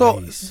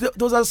 So there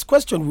was a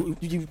question,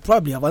 you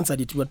probably have answered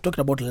it. You were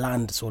talking about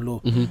land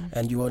solo,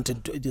 and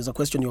there's a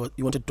question you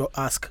wanted to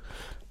ask.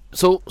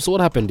 So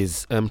what happened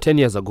is 10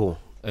 years ago,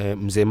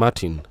 Mzee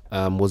Martin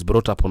was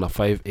brought up on a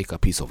 5-acre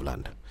piece of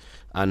land,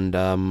 and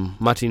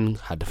Martin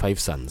had 5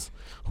 sons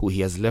who he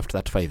has left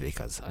that 5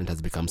 acres and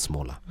has become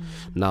smaller.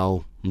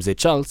 Now Mzee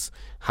Charles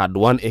had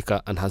 1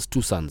 acre and has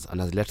 2 sons and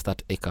has left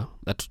that acre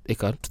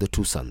to the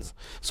 2 sons.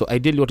 So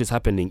ideally what is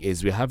happening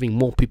is we're having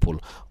more people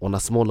on a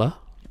smaller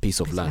piece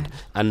of land,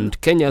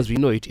 and Kenya, as we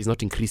know it, is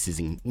not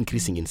increasing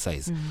in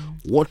size.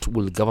 What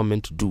will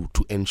government do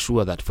to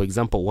ensure that, for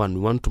example, we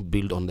want to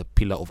build on the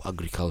pillar of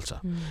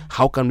agriculture?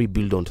 How can we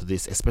build onto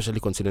this, especially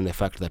considering the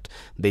fact that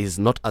there is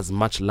not as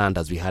much land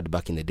as we had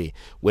back in the day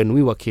when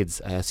we were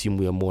kids? I assume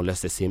we are more or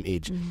less the same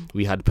age.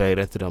 We had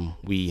pyrethrum,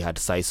 we had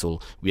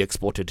sisal, we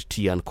exported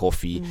tea and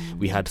coffee.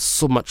 We had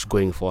so much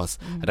going for us.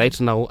 Right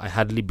now, I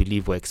hardly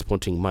believe we're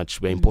exporting much.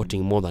 We're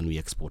importing more than we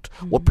export.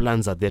 What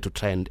plans are there to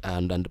try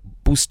and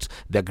boost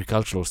the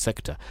agricultural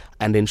sector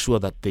and ensure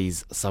that there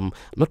is some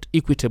not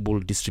equitable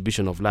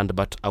distribution of land,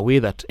 but a way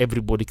that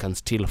everybody can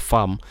still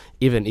farm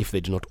even if they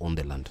do not own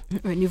the land?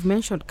 When you've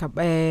mentioned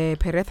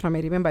pyrethrum,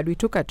 I remembered we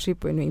took a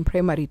trip when we were in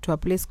primary to a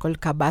place called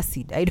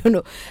Kabasid. I don't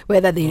know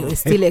whether they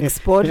still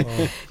export,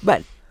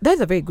 but that's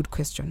a very good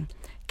question.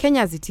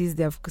 Kenya as it is,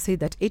 they have said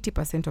that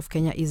 80% of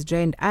Kenya is dry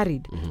and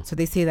arid. So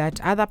they say that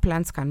other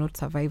plants cannot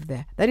survive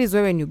there. That is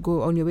why when you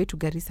go on your way to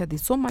Garissa,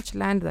 there's so much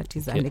land that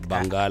is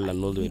Bangal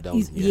and all the way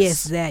down.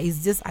 Yes, there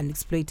is just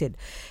unexploited.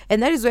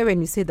 And that is why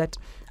when you say that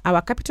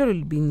our capital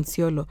will be in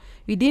Isiolo,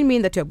 we didn't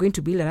mean that we are going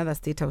to build another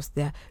state house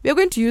there. We are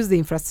going to use the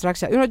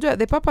infrastructure. You know,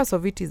 the purpose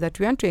of it is that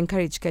we want to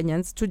encourage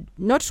Kenyans to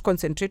not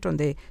concentrate on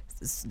the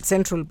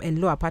central and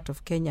lower part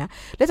of Kenya.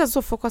 Let us also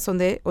focus on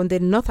the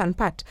northern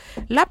part.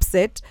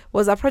 Lapset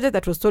was a project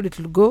that was told it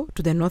will go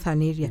to the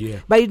northern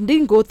area, but it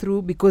didn't go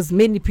through because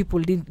many people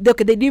they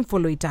didn't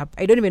follow it up.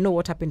 I don't even know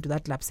what happened to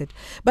that Lapset.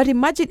 But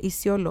imagine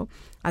Isiolo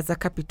as a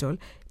capital.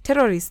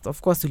 Terrorists,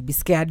 of course, will be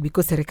scared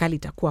because serikali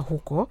itakuwa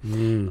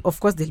huko.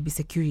 Of course, there'll be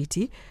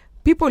security.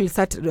 People will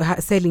start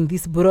selling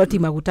this buroti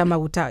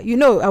maguta. You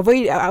know,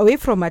 away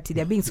from it,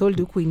 they're being sold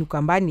huku in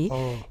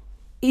Ukambani.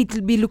 It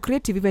will be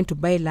lucrative even to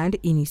buy land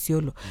in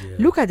Isiolo.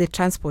 Look at the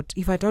transport.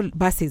 If at all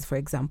buses, for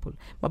example,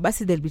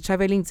 buses, they'll be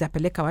traveling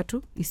zapeleka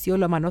watu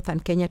Isiolo ama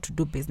northern Kenya to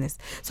do business.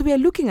 So we are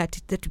looking at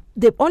it that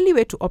the only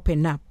way to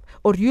open up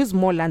or use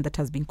more land that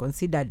has been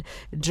considered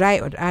dry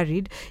or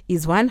arid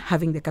is one,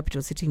 having the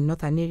capital city in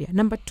northern area.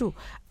 Number 2,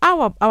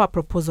 our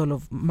proposal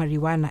of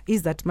marijuana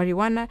is that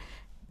marijuana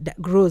that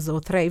grows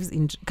or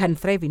can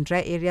thrive in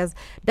dry areas,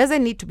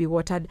 doesn't need to be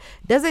watered,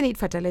 doesn't need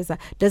fertilizer,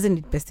 doesn't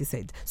need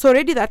pesticides. So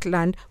already that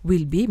land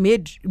will be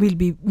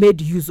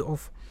made use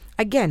of.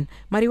 Again,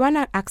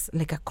 marijuana acts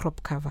like a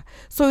crop cover.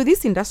 So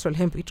this industrial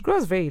hemp, it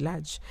grows very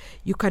large.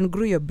 You can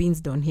grow your beans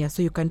down here,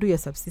 so you can do your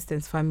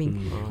subsistence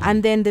farming.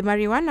 And then the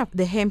marijuana,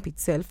 the hemp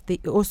itself, they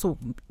also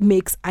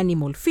makes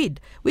animal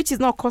feed, which is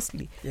not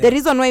costly. The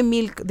reason why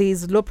there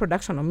is low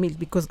production of milk,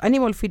 because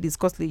animal feed is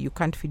costly. You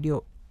can't feed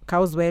your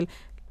cows well,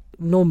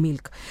 no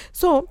milk.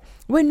 So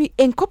when we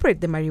incorporate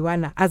the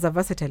marijuana as a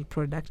versatile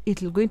product,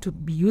 it will going to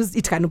be used.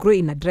 It can grow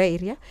in a dry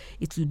area.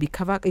 It will be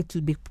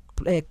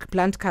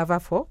plant cover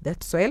for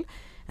that soil,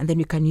 and then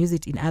you can use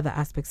it in other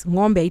aspects.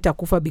 Ng'ombe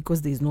itakufa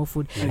because there is no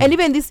food. And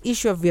even this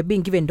issue of we are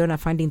being given donor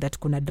funding that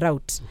kuna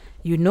drought,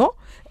 you know,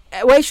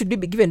 why should we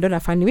be given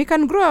donor funding? We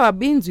can grow our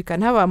beans. We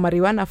can have our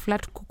marijuana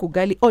flat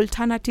kukugali.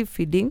 Alternative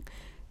feeding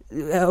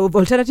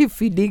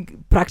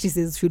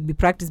practices should be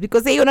practiced,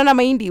 because unaona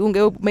mahindi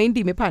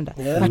imepanda,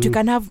 but you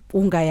can have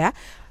unga ya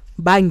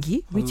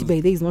bangi, which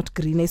by the way is not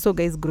green. I saw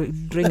guys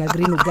drawing a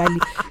green ugali.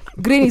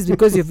 Green is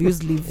because you've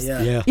used leaves.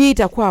 Hii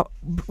itakuwa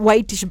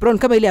whitish brown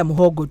kama ile ya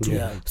mhogo tu.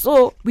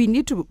 So we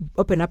need to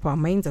open up our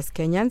minds as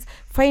Kenyans,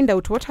 find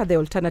out what are the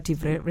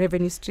alternative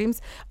revenue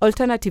streams,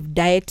 alternative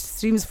diet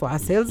streams for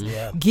ourselves,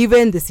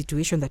 given the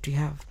situation that we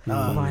have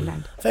of our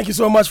land. Thank you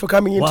so much for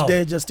coming in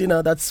today,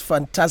 Justina. That's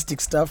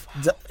fantastic stuff.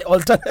 The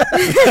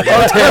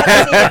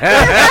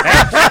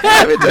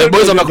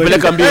boys are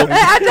nakupeleka mbio.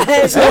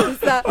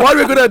 What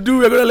we're gonna do,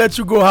 we're gonna let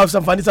you go have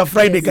some fun. It's a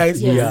Friday,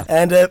 guys.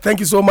 And thank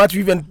you so much.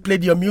 We even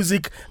played your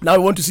music. Now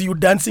we want to see you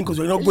dancing because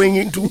we're not going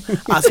into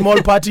a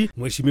small party.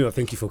 Mheshimiwa,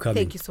 thank you for coming.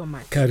 Thank you so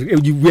much.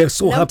 We are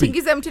so happy.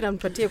 Tingiza mti na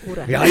mtupatie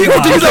kura.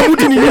 Tingiza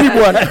mti ni nini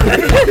bwana?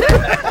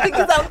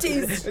 Tingiza mti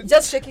is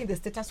just shaking the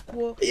status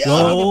quo, the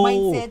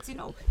mindset, you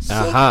know.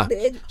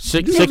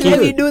 Shaking.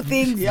 We do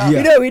things.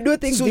 You know, we do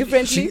things so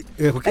differently.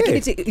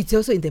 It's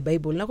also in the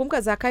Bible.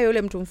 Nakumbuka Zakayo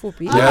yule mtu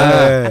mfupi.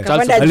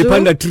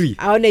 Alipanda tree.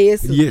 Aone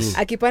Yesu.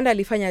 Akipanda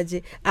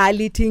alifanyaje?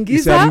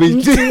 Alitingiza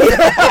mti.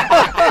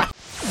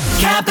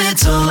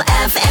 Capital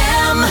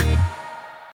FM.